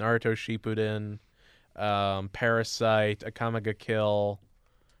Piece, Naruto Shippuden, Parasite, Akame ga Kill,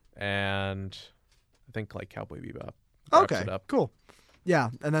 and I think like Cowboy Bebop. Wraps Okay, it up. cool. Yeah,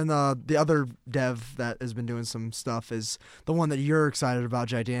 and then the other dev that has been doing some stuff is the one that you're excited about,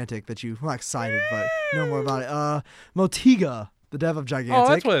 Gigantic. That you not excited, but know more about it. Motiga, the dev of Gigantic. Oh,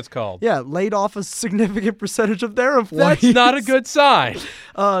 that's what it's called. Yeah, laid off a significant percentage of their employees. That's not a good sign.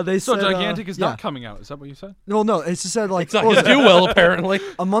 They So said, Gigantic is yeah. not coming out. Is that what you said? Well, no, it's just said like It's not going to do well, apparently.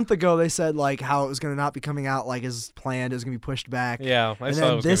 a month ago. They said like how it was going to not be coming out like as planned. It was going to be pushed back. Yeah, I and saw it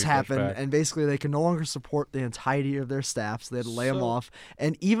then was this gonna be pushed happened, back. and basically they can no longer support the entirety of their staff, so they had to lay them So- off.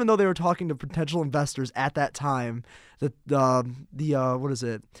 And even though they were talking to potential investors at that time, the what is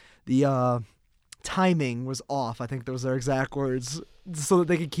it? The timing was off. I think those are their exact words, so that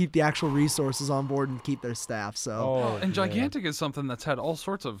they could keep the actual resources on board and keep their staff. So Oh, And man. Gigantic is something that's had all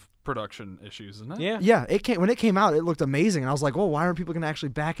sorts of production issues, isn't it? Yeah. yeah, when it came out, it looked amazing, and I was like, well, why aren't people going to actually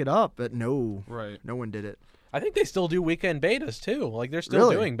back it up? But no, Right. no one did it. I think they still do weekend betas too. Like they're still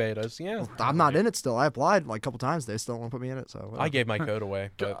Really? doing betas. Yeah. I'm not in it still. I applied like a couple times. They still won't put me in it. So I whatever. gave my code away.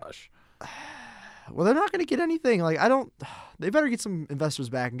 But Gosh. Well, they're not going to get anything. Like I don't. They better get some investors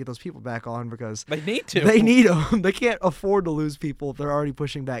back and get those people back on because they need to. they need them. They can't afford to lose people if they're already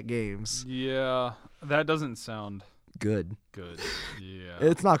pushing back games. Yeah, that doesn't sound Good. good. Yeah.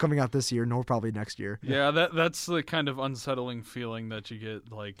 It's not coming out this year, nor probably next year. Yeah, that's the kind of unsettling feeling that you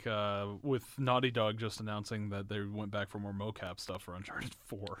get, like with Naughty Dog just announcing that they went back for more mocap stuff for Uncharted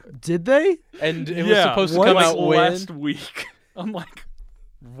 4. Did they? And it was Yeah, supposed to what? come like out when? last week. I'm like,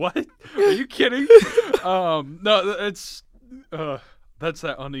 what? Are you kidding? No, it's that's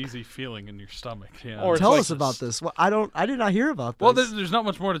that uneasy feeling in your stomach. Yeah. Or it's Tell like us about this. Well, I did not hear about this. Well, there's not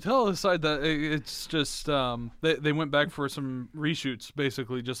much more to tell aside that it's just they went back for some reshoots,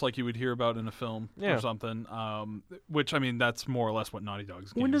 basically, just like you would hear about in a film Yeah. or something. Which I mean, that's more or less what Naughty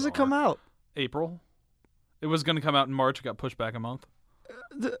Dog's. when does games it come are. out? April. It was going to come out in March. It got pushed back a month.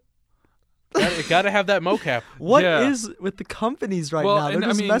 Got to have that mocap. What Yeah. is with the companies right well, now? They're and,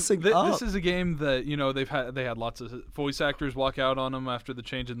 just I mean, messing up. This is a game that they had lots of voice actors walk out on them after the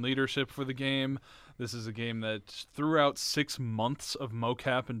change in leadership for the game. This is a game that threw out 6 months of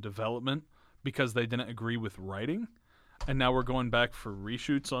mocap and development because they didn't agree with writing, and now we're going back for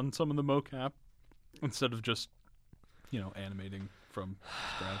reshoots on some of the mocap instead of just animating from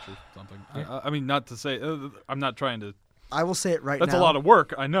scratch or something. I mean, not to say I'm not trying to. I will say it right now. That's a lot of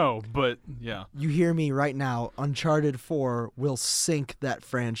work, I know, but yeah. You hear me right now. Uncharted 4 will sink that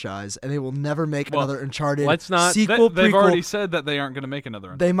franchise, and they will never make Well, another Uncharted let's not- sequel, They've prequel. already said that they aren't going to make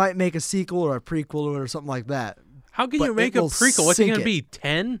another. They might make a sequel or a prequel or something like that. How can But you make it a will prequel? What's it sink going to it. be?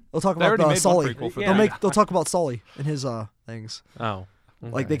 10? They'll talk They about already made one Sully. prequel for Yeah. that. They'll talk about Sully and his things. Oh.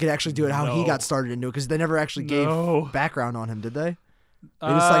 Like they could actually do it how he No. got started into it because they never actually No. gave background on him, did they? He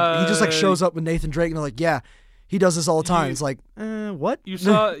just like shows up with Nathan Drake and they're like, yeah, he does this all the time. You- It's like, what? You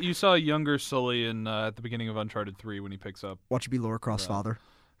saw a younger Sully in at the beginning of Uncharted 3 when he picks up. Watch it be Laura Croft's father.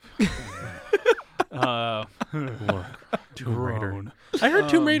 Tomb Raider. grown. I heard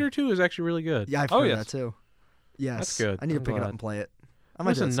Tomb Raider 2 is actually really good. Yeah, I've Oh, heard yes. that too. Yes, That's good. I need to I'm pick it glad. up and play it. I might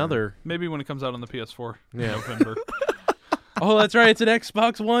There's do that soon. another. Maybe when it comes out on the PS4 Yeah. in November. Oh, that's right. It's an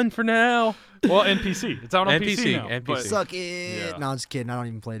Xbox One for now. Well, and PC. It's out on And PC PC, now. and but- PC. Suck it. Yeah. No, I'm just kidding. I don't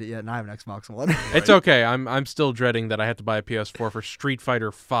even played it yet, and I have an Xbox One. It's okay. I'm still dreading that I have to buy a PS4 for Street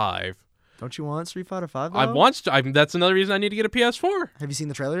Fighter 5. Don't you want Street Fighter 5? I want to. That's another reason I need to get a PS4. Have you seen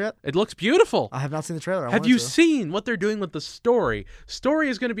the trailer yet? It looks beautiful. I have not seen the trailer. I Have wanted you to. seen what they're doing with the story? Story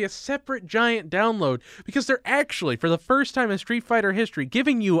is going to be a separate giant download because they're actually, for the first time in Street Fighter history,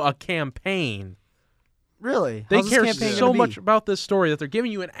 giving you a campaign. Really? They How's this care campaign so gonna be? much about this story that they're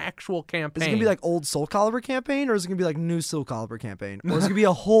giving you an actual campaign. Is it gonna be like old Soul Calibur campaign, or is it gonna be like new Soul Calibur campaign, or is it gonna be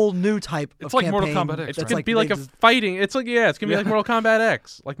a whole new type of It's like Mortal campaign? Kombat X, It's right? going to be like they a just- fighting. It's like it's going to be like Yeah. Mortal Kombat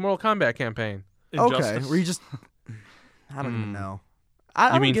X, like Mortal Kombat campaign. okay, Injustice. where you just I don't even know. I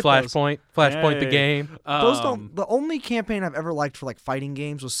You don't mean get those. Flashpoint? Flashpoint the Hey. game. Those don't. The only campaign I've ever liked for like fighting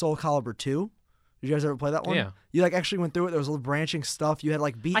games was Soul Calibur 2. Did you guys ever play that one? Yeah. You like actually went through it. There was a little branching stuff. You had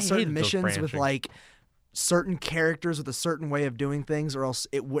like beat I certain hated those missions with branching. like certain characters with a certain way of doing things, or else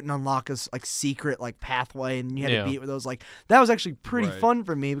it wouldn't unlock a like secret like pathway, and you had Yeah. to beat it with those. Like that was actually pretty Right. fun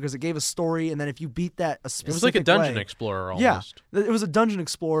for me because it gave a story, and then if you beat that a specific It was like a dungeon way, explorer Yeah, almost. it was a dungeon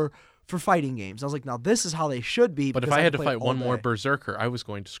explorer for fighting games. I was like, now this is how they should be. But if because I had can to play it fight all one more day. berserker, I was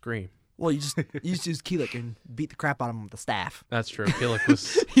going to scream. Well, you just use Keelik and beat the crap out of him with the staff. That's true. Killick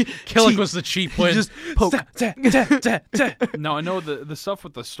was Cheat. Killick was the cheap win. just poke. Now I know the stuff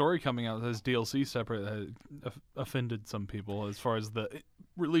with the story coming out as DLC separate offended some people as far as the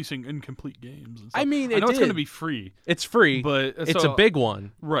releasing incomplete games. And stuff. I mean, I know it it's going to did. be free, It's free, but it's so- a big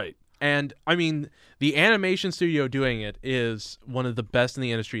one. right. And I mean, the animation studio doing it is one of the best in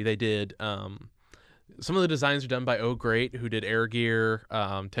the industry. They did some of the designs are done by Oh Great, who did Air Gear,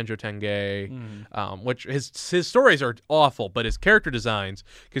 Tenjo Tenge, which his stories are awful, but his character designs,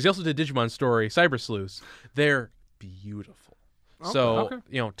 because he also did Digimon Story, Cyber Sleuths, they're beautiful. So,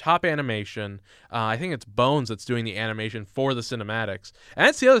 top animation. I think it's Bones that's doing the animation for the cinematics. And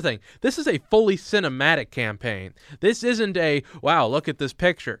that's the other thing. This is a fully cinematic campaign. This isn't a, wow, look at this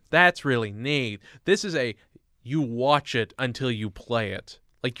picture. That's really neat. This is a, you watch it until you play it.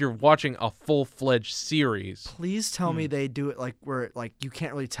 Like you're watching a full-fledged series. Please tell me they do it like where like you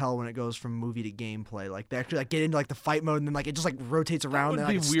can't really tell when it goes from movie to gameplay. Like they actually like get into like the fight mode and then like it just like rotates around and That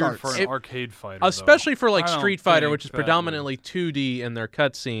would like be it weird starts. for an arcade fighter, Especially for though. like I don't Street Fighter, think which is that predominantly 2D in their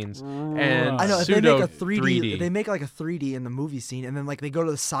cutscenes, and I know if they pseudo make a 3D, 3D. if they make like a 3D in the movie scene, and then like they go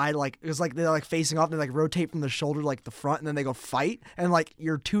to the side, like it's like they're like facing off, and they like rotate from the shoulder to, like the front, and then they go fight, and like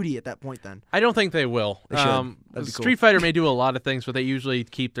you're 2D at that point. Then I don't think they will. They should. That'd be cool. Street Fighter may do a lot of things, but they usually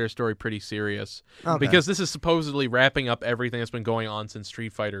keep their story pretty serious. Okay. Because this is supposedly wrapping up everything that's been going on since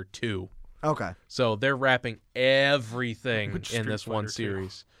Street Fighter 2. Okay, So they're wrapping everything Which in Street this one Fighter 2?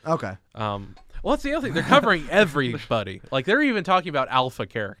 series. okay, Well, that's the other thing. They're covering everybody. Like, they're even talking about alpha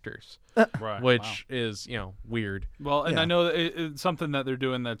characters, Right. which is, weird. Well, and Yeah. I know that it's something that they're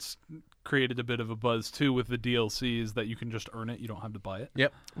doing that's created a bit of a buzz too with the DLC is that you can just earn it. You don't have to buy it.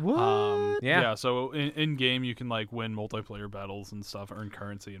 Yep. what? Yeah. So in game you can like win multiplayer battles and stuff, earn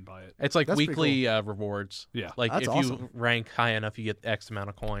currency and buy it. It's like That's pretty weekly rewards. Yeah. Like, That's if awesome. you rank high enough, you get X amount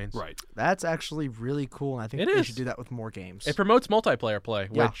of coins. Right. That's actually really cool, and I think It they is. should do that with more games. It promotes multiplayer play,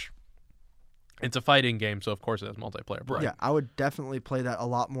 Yeah. which it's a fighting game, so of course it has multiplayer play. Yeah, I would definitely play that a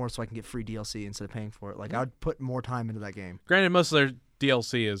lot more so I can get free DLC instead of paying for it. Like I would put more time into that game. Granted, most of their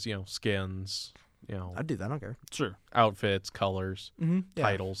DLC is, skins, I'd do that. I don't care. Sure. outfits, colors, Mm-hmm. Yeah.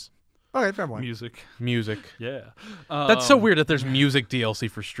 titles, Okay, fair point. Music. music. Yeah. That's so weird that there's music DLC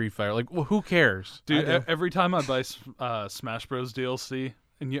for Street Fighter. Like, who cares? Dude, I do. every time I buy Smash Bros DLC,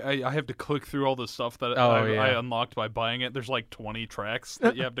 and I have to click through all the stuff that Oh, yeah. I unlocked by buying it. There's like 20 tracks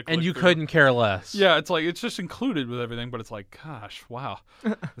that you have to click And you through. couldn't care less. Yeah, it's like, it's just included with everything, but it's like, gosh, wow.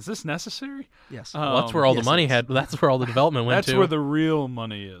 Is this necessary? Yes. Well, that's where all yes, the money it is. had. That's where all the development went That's to. where the real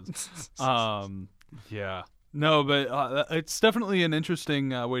money is. Yeah. No, but it's definitely an interesting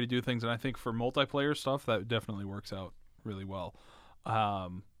way to do things, and I think for multiplayer stuff, that definitely works out really well.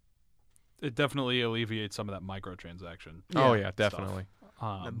 It definitely alleviates some of that microtransaction. Oh Yeah, yeah, definitely.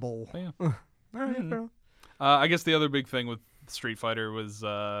 That bowl. but yeah. All right, fair enough. I guess the other big thing with Street Fighter was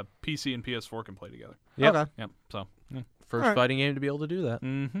PC and PS4 can play together. Yep. Okay. Yep. So. Yeah. First Alright. fighting game to be able to do that.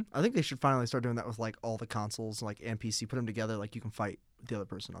 Mm-hmm. I think they should finally start doing that with like all the consoles like and PC. Put them together, like you can fight the other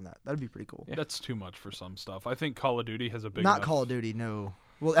person on that. That'd be pretty cool. That's too much for some stuff. I think Call of Duty has a big. Not enough- Call of Duty, no.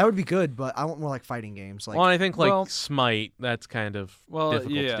 Well, that would be good, but I want more like fighting games. Like Well, I think well- Smite, that's kind of Well,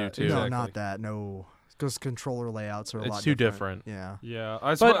 difficult yeah, to do too. no, exactly. not that. No, because controller layouts are a It's lot too different. different. Yeah.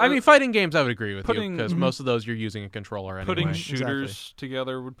 Yeah, But I mean, fighting games, I would agree with you Putting- because most of those you're using a controller anyway. putting Exactly. shooters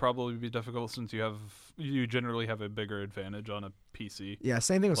together would probably be difficult since you generally have a bigger advantage on a PC. Yeah,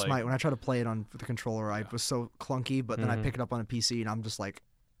 same thing with Like- Smite. When I try to play it on the controller, I was so clunky, but then I Mhm. pick it up on a PC and I'm just like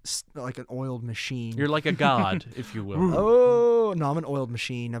an oiled machine. You're like a god, if you will. Oh no, I'm an oiled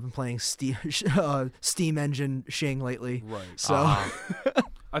machine. I've been playing Steam Engine Shing lately. Right. So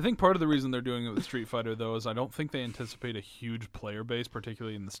I think part of the reason they're doing it with Street Fighter though is I don't think they anticipate a huge player base,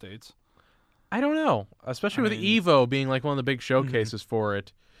 particularly in the States. I don't know, especially I with mean- Evo being like one of the big showcases for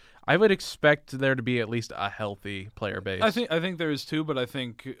it. I would expect there to be at least a healthy player base. I think there is too, but I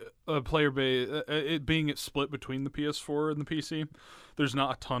think a player base, it being split between the PS4 and the PC, there's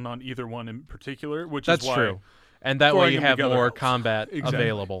not a ton on either one in particular, which That's is why. true. And that way throwing you them have together more helps. combat Exactly.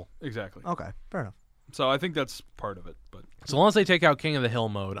 available. Exactly. okay, fair enough. So I think that's part of it, but So long as they take out King of the Hill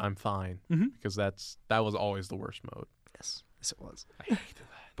mode, I'm fine. Mhm. Because that was always the worst mode. Yes, it was.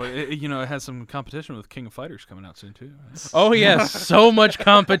 it has some competition with King of Fighters coming out soon too. Oh yes, so much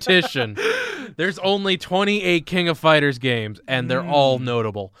competition. There's only 28 King of Fighters games, and they're all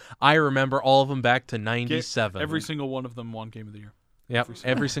notable. I remember all of them back to '97. Every single one of them won Game of the Year. Yep,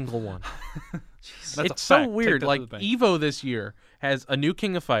 every single one. That's a It's so fact. Take weird. that to Like the bank. Evo this year has a new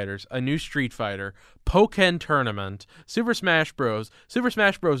King of Fighters, a new Street Fighter, Pokken Tournament, Super Smash Bros, Super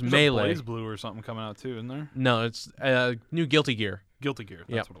Smash Bros There's a Melee. Blaze Blue or something coming out too, isn't there? No, it's new Guilty Gear. Guilty Gear.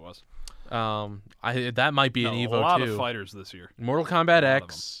 That's Yep. what it was. That might be an No, Evo a lot too. of fighters this year. Mortal Kombat lot of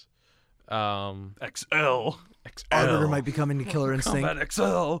X. XL. Arbiter might be coming to Killer Instinct. Combat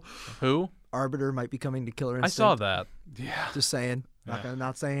XL. Who? Arbiter might be coming to Killer I Instinct. saw that. Yeah. Just saying.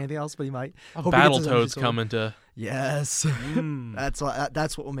 Not saying anything else, but he might. Oh, Hope he gets his energy Battletoads sword. coming to Yes, Mm.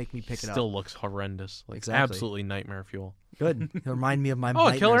 that's what will make me pick it up. still looks horrendous. Like Exactly. absolutely nightmare fuel. Good. He'll remind me of my. Oh,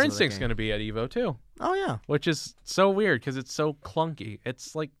 nightmares Killer of that Instinct's game. going to be at Evo too, Oh yeah. which is so weird because it's so clunky.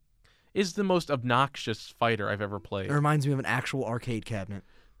 It's like is the most obnoxious fighter I've ever played. It reminds me of an actual arcade cabinet,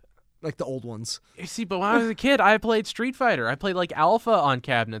 like the old ones. You see, but when I was a kid, I played Street Fighter. I played like Alpha on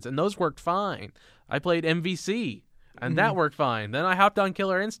cabinets, and those worked fine. I played MVC, and that worked fine. Then I hopped on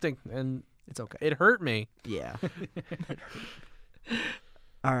Killer Instinct, and It's okay. it hurt me. Yeah.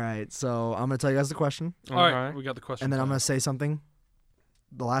 All right, so I'm gonna tell you guys the question, All right, Alright. we got the question. and then I'm gonna say something.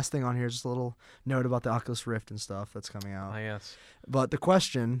 The last thing on here is just a little note about the Oculus Rift and stuff that's coming out. Ah, yes. But the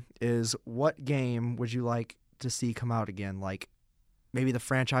question is, what game would you like to see come out again? Like, maybe the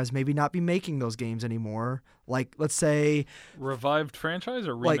franchise maybe not be making those games anymore. Like, let's say Revived franchise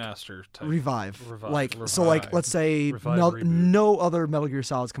or Like, remaster type? Revive. Revive. Like, so like, Revive. let's say Revive, no, reboot. no other Metal Gear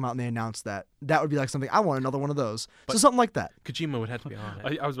Solids come out and they announce that. That would be like something, I want another one of those. So But- something like that. Kojima would have to be on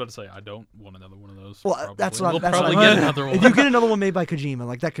it. I was about to say I don't want another one of those. Well, probably. that's what We'll that's probably what I get mean. another If one. you get another one made by Kojima,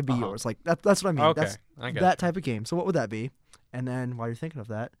 like that could be Uh-huh. yours. Like that's what I mean. Okay, That's I got that type of game. So what would that be? And then while you're thinking of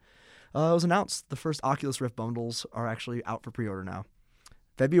that, it was announced the first Oculus Rift bundles are actually out for pre-order now.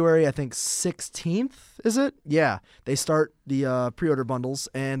 February, I think 16th, is it? Yeah, they start the pre-order bundles,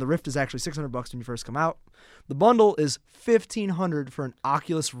 and the Rift is actually $600 when you first come out. The bundle is $1,500 for an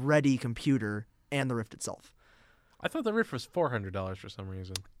Oculus Ready computer and the Rift itself. I thought the Rift was $400 for some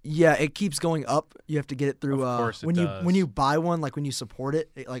reason. Yeah, it keeps going up. You have to get it through. Of course it when does. you buy one, like when you support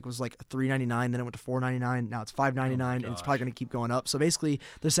it, it like was like $3.99, then it went to $4.99. Now it's $5.99, and it's probably gosh. going to keep going up. So basically,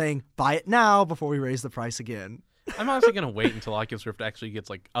 they're saying buy it now before we raise the price again. I'm honestly gonna wait until Oculus Rift actually gets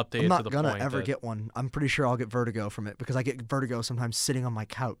like updated I'm not to the gonna point ever that- get one. I'm pretty sure I'll get vertigo from it because I get vertigo sometimes sitting on my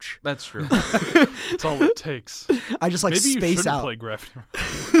couch. That's true. That's all it takes. I just like Maybe you space shouldn't out. play graphic.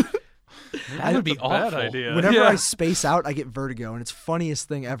 That would be That's a bad awful. idea. Whenever Yeah. I space out, I get vertigo, and it's funniest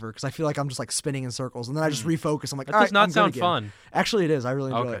thing ever because I feel like I'm just like spinning in circles, and then I just refocus. I'm like, That all does right, not I'm good sound again. fun. Actually, it is. I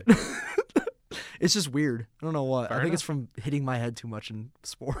really enjoy Okay. it. It's just weird. I don't know what. Fair I think enough. it's from hitting my head too much in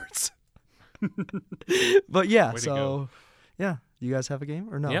sports. But yeah, Way to so go. yeah, you guys have a game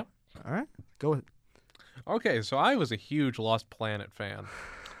or no? Yep. All right, go with it. Okay, so I was a huge Lost Planet fan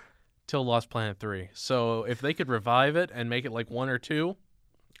till Lost Planet 3. So if they could revive it and make it like 1 or 2,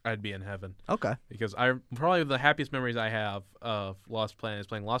 I'd be in heaven. Okay. Because I probably the happiest memories I have of Lost Planet is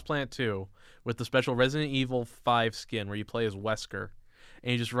playing Lost Planet 2 with the special Resident Evil 5 skin where you play as Wesker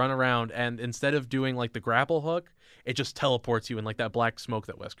and you just run around, and instead of doing like the grapple hook, it just teleports you in like that black smoke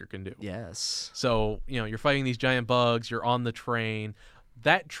that Wesker can do. Yes. So, you're fighting these giant bugs, you're on the train.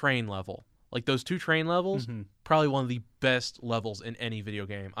 That train level, like those 2 train levels, probably one of the best levels in any video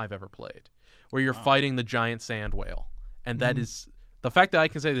game I've ever played, where you're fighting the giant sand whale. And that is the fact that I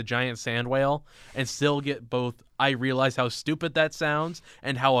can say the giant sand whale and still get both, I realize how stupid that sounds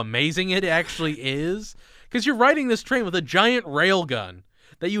and how amazing it actually is. Because you're riding this train with a giant railgun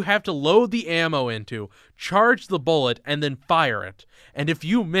that you have to load the ammo into, charge the bullet, and then fire it. And if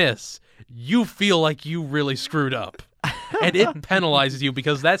you miss, you feel like you really screwed up. And it penalizes you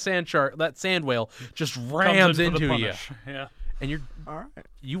because that sand whale just rams Comes in for the into you. punish. Yeah. And All right.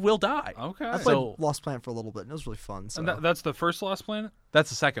 you will die. Okay. I played So- Lost Planet for a little bit, and it was really fun. So. And that's the first Lost Planet. That's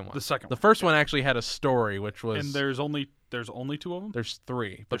the second one. The second The one. first one actually had a story, which was And there's only 2 of them, there's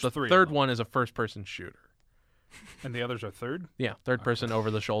 3, but There's the 3 of third them. one is a first-person shooter. and the others are third. Yeah, third person over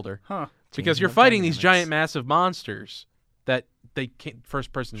the shoulder. Huh. Because Changing you're up fighting these dynamics. giant, massive monsters that they can't.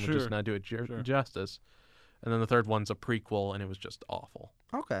 First person would Sure. just not do it Sure. justice. And then the third one's a prequel, and it was just awful.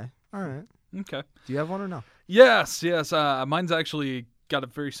 Okay. All right. Okay. Do you have one or no? Yes. Mine's actually got a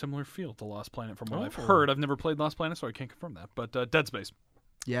very similar feel to Lost Planet from what I've Oh. heard. I've never played Lost Planet, so I can't confirm that. But Dead Space.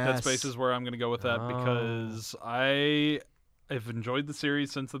 Yes. Dead Space is where I'm going to go with that Oh. because I've enjoyed the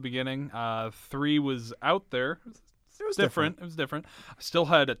series since the beginning. 3 was out there. It was Different. It was different. I still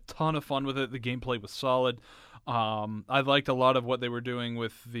had a ton of fun with it. The gameplay was solid. I liked a lot of what they were doing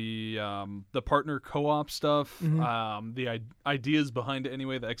with the partner co-op stuff. The ideas behind it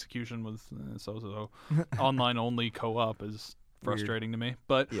anyway. The execution was so. Online only co-op is frustrating to me,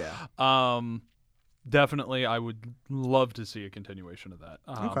 but Yeah. definitely I would love to see a continuation of that.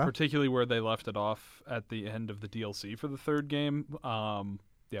 Okay. Particularly where they left it off at the end of the DLC for the third game.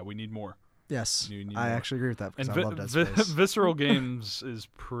 Yeah, we need more. Yes. You need I more. actually agree with that because And I love Dead Space. Visceral Games is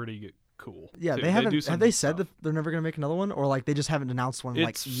pretty cool. Yeah, too. they haven't. do Have some they good said stuff. that they're never going to make another one, or like they just haven't announced one in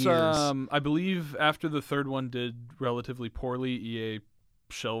like It's years? I believe after the third one did relatively poorly, EA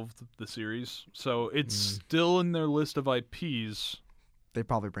shelved the series, so it's still in their list of IPs. they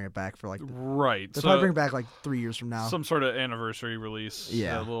probably bring it back for like Right. they'll probably bring it back like 3 years from now. Some sort of anniversary release.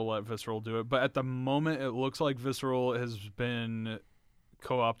 Yeah. We'll let Visceral do it. But at the moment, it looks like Visceral has been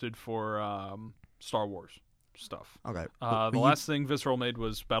co-opted for Star Wars stuff. Okay. The last thing Visceral made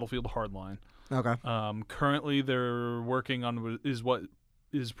was Battlefield Hardline. Okay. Currently, they're working on what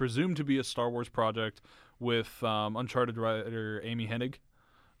is presumed to be a Star Wars project with Uncharted writer Amy Hennig.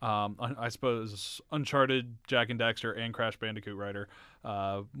 I suppose Uncharted, Jack and Daxter, and Crash Bandicoot writer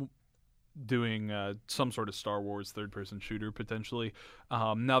doing some sort of Star Wars third-person shooter potentially.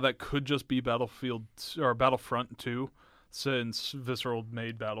 Now that could just be Battlefield or Battlefront 2, since Visceral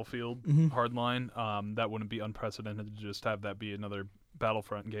made Battlefield Hardline. That wouldn't be unprecedented to just have that be another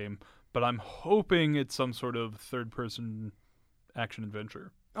Battlefront game. But I'm hoping it's some sort of third-person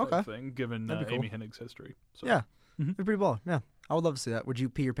action-adventure thing, given That'd be cool. Amy Hennig's history. So. Yeah. It'd be pretty cool. Yeah. I would love to see that. Would you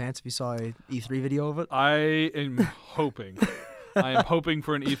pee your pants if you saw a E3 video of it? I am hoping. I am hoping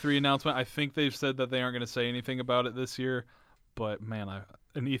for an E3 announcement. I think they've said that they aren't going to say anything about it this year. But, man,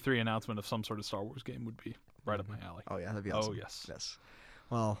 an E3 announcement of some sort of Star Wars game would be right up my alley. Oh, yeah. That'd be awesome. Oh, yes. Yes.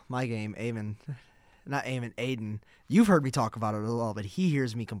 Well, my game, Aiden, you've heard me talk about it a lot, but he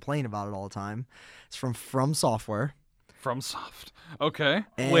hears me complain about it all the time. It's from Software. FromSoft. Okay.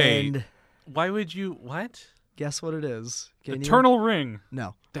 And Wait. Why would you... What? guess what it is? Can Eternal Ring.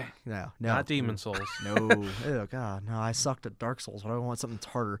 No. Dang. No. Not Demon Souls. No. Oh, God. No, I sucked at Dark Souls. Why do I want something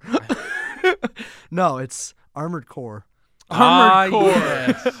harder? No, it's Armored Core. Armored Core.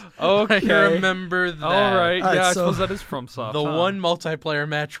 Yes. Okay. I remember that. All right. All right, Yeah, I so- suppose that is FromSoft. The huh? one multiplayer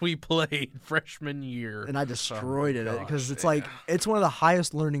match we played freshman year. And I destroyed it because gosh, it's like it's one of the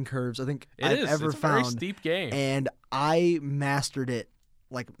highest learning curves I think It I've is. ever It's a found. very steep game. And I mastered it.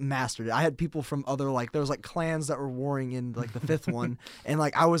 I had people from other there was clans that were warring in the fifth one, and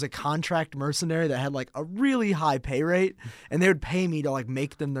I was a contract mercenary that had a really high pay rate, and they would pay me to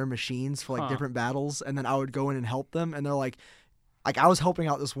make them their machines for different battles, and then I would go in and help them, and they're I was helping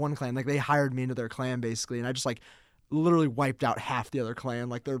out this one clan, they hired me into their clan basically, and I just literally wiped out half the other clan,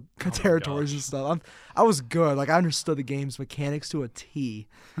 their territories and stuff. I was good. I understood the game's mechanics to a T,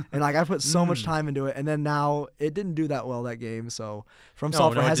 and I put so much time into it. And then now it didn't do that well, that game. So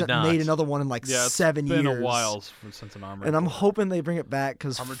FromSoftware it hasn't did not. made another one in Yeah, it's 7 years. been a while since an Armored And I'm Core. hoping they bring it back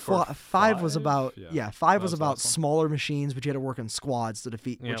because Armored Core 5 was 5? about Yeah. 5 That was was the about last one. smaller machines, but you had to work in squads to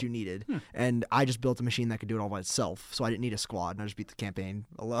defeat what Yep. you needed. And I just built a machine that could do it all by itself, so I didn't need a squad, and I just beat the campaign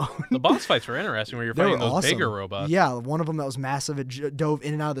alone. The boss fights were interesting where you're They fighting were those awesome. bigger robots. Yeah, one of them that was massive. It dove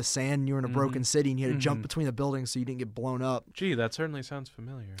in and out of the sand. And you were in a broken city, and you had to jump Mhm. between the buildings so you didn't get blown up. Gee, that certainly sounds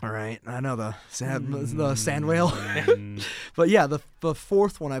familiar. All right, I know the sand whale. Mm. But yeah, the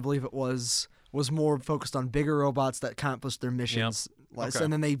fourth one I believe it was more focused on bigger robots that accomplished their missions. Okay.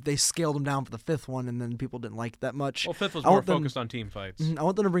 And then they scaled them down for the fifth one, and then people didn't like it that much. Well, 5th was I more want them- focused on team fights. I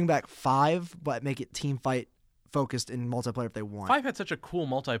want them to bring back 5, but make it team fight focused in multiplayer if they want. 5 had such a cool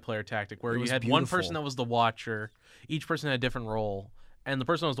multiplayer tactic where It you was had one beautiful. person that was the watcher, each person had a different role, and the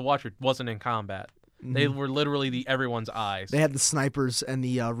person that was the watcher wasn't in combat. They were literally everyone's eyes. They had the snipers and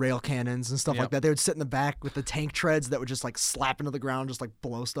the rail cannons and stuff like Yep. that. They would sit in the back with the tank treads that would just slap into the ground, just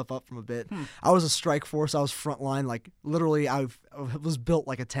blow stuff up from a bit. I was a strike force. I was frontline. Literally, I was built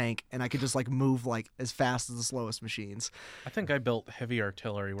like a tank, and I could just move as fast as the slowest machines. I think I built heavy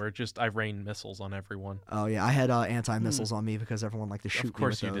artillery where I rained missiles on everyone. Oh yeah, I had anti missiles on me because everyone liked to shoot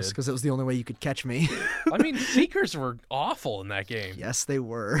course me you with those did. because it was the only way you could catch me. I mean, Seekers were awful in that game. Yes, they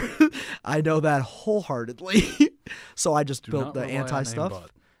were. I know that wholeheartedly. So I just Do built not the rely on anti stuff. aimbot.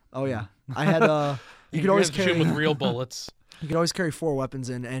 Oh yeah, I had. You could always shoot carry. with real bullets. You could always carry 4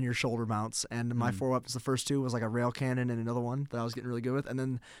 weapons in and your shoulder mounts. And my 4 weapons, the first 2 was a rail cannon and another one that I was getting really good with. And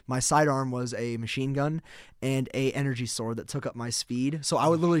then my sidearm was a machine gun and a energy sword that took up my speed. So I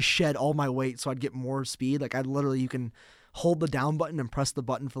would literally shed all my weight so I'd get more speed. You can hold the down button and press the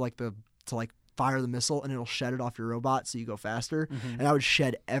button for to fire the missile, and it'll shed it off your robot so you go faster. And I would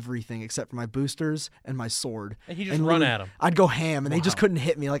shed everything except for my boosters and my sword. And he just And run literally, at him. I'd go ham, and they just Wow. couldn't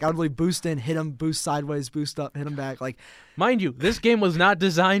hit me. I would really boost in, hit them, boost sideways, boost up, hit them back. Mind you, this game was not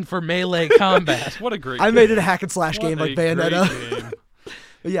designed for melee combat. What a great I game. made it a hack and slash What game like a great Bayonetta. game.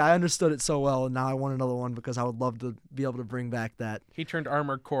 But yeah, I understood it so well, and now I want another one because I would love to be able to bring back that He turned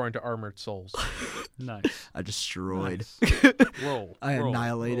Armored Core into Armored Souls. Nice. I destroyed. Nice. Roll. I roll,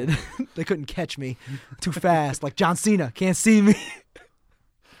 annihilated. roll. They couldn't catch me. Too fast. Like John Cena. Can't see me.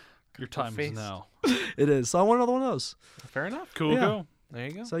 Your time is Face. now. It is. So I want another one of those. Fair enough. Cool, Yeah. cool. There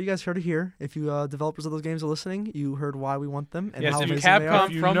you go. So you guys heard it here. If you E developers of those games are listening, you heard why we want them and Yes, how if amazing they are. Capcom,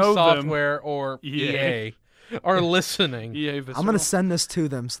 If you From know them, Software, or EA are listening, EA Visceral. I'm going to send this to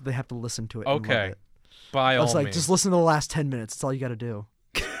them so they have to listen to it. And love Okay. it. By I all was like, means. just listen to the last 10 minutes. That's all you got to do.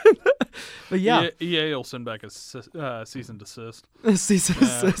 But yeah, EA will send back a cease and desist. cease and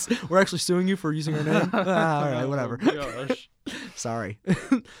Yeah. desist. We're actually suing you for using our name. All right, whatever. Oh, gosh. Sorry.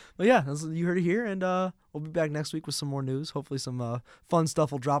 But yeah, you heard it here, and we'll be back next week with some more news. Hopefully some fun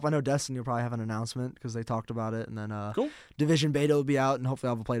stuff will drop. I know Destiny will probably have an announcement because they talked about it, and then Cool. Division Beta will be out, and hopefully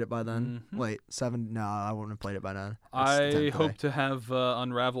I'll have played it by then. Mhm. Wait, 7? No, I won't have played it by then. It's I 10th hope today. to have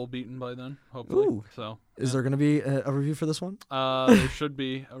Unravel beaten by then, hopefully. Ooh. So Is there going to be a review for this one? there should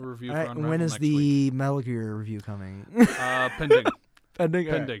be a review All for right, Unravel when is next the week. Metal Gear review coming? Pending. Pending.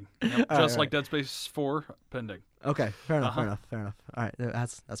 All right. Pending. Yep. All right, Just all like Dead Space 4, pending. Okay, fair enough, Uh-huh. fair enough. All right,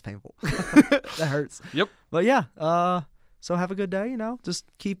 that's painful. That hurts. Yep. But yeah, so have a good day. Just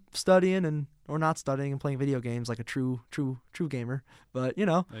keep studying or not studying and playing video games like a true gamer. But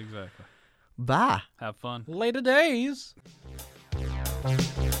Exactly. bye. Have fun. Later days.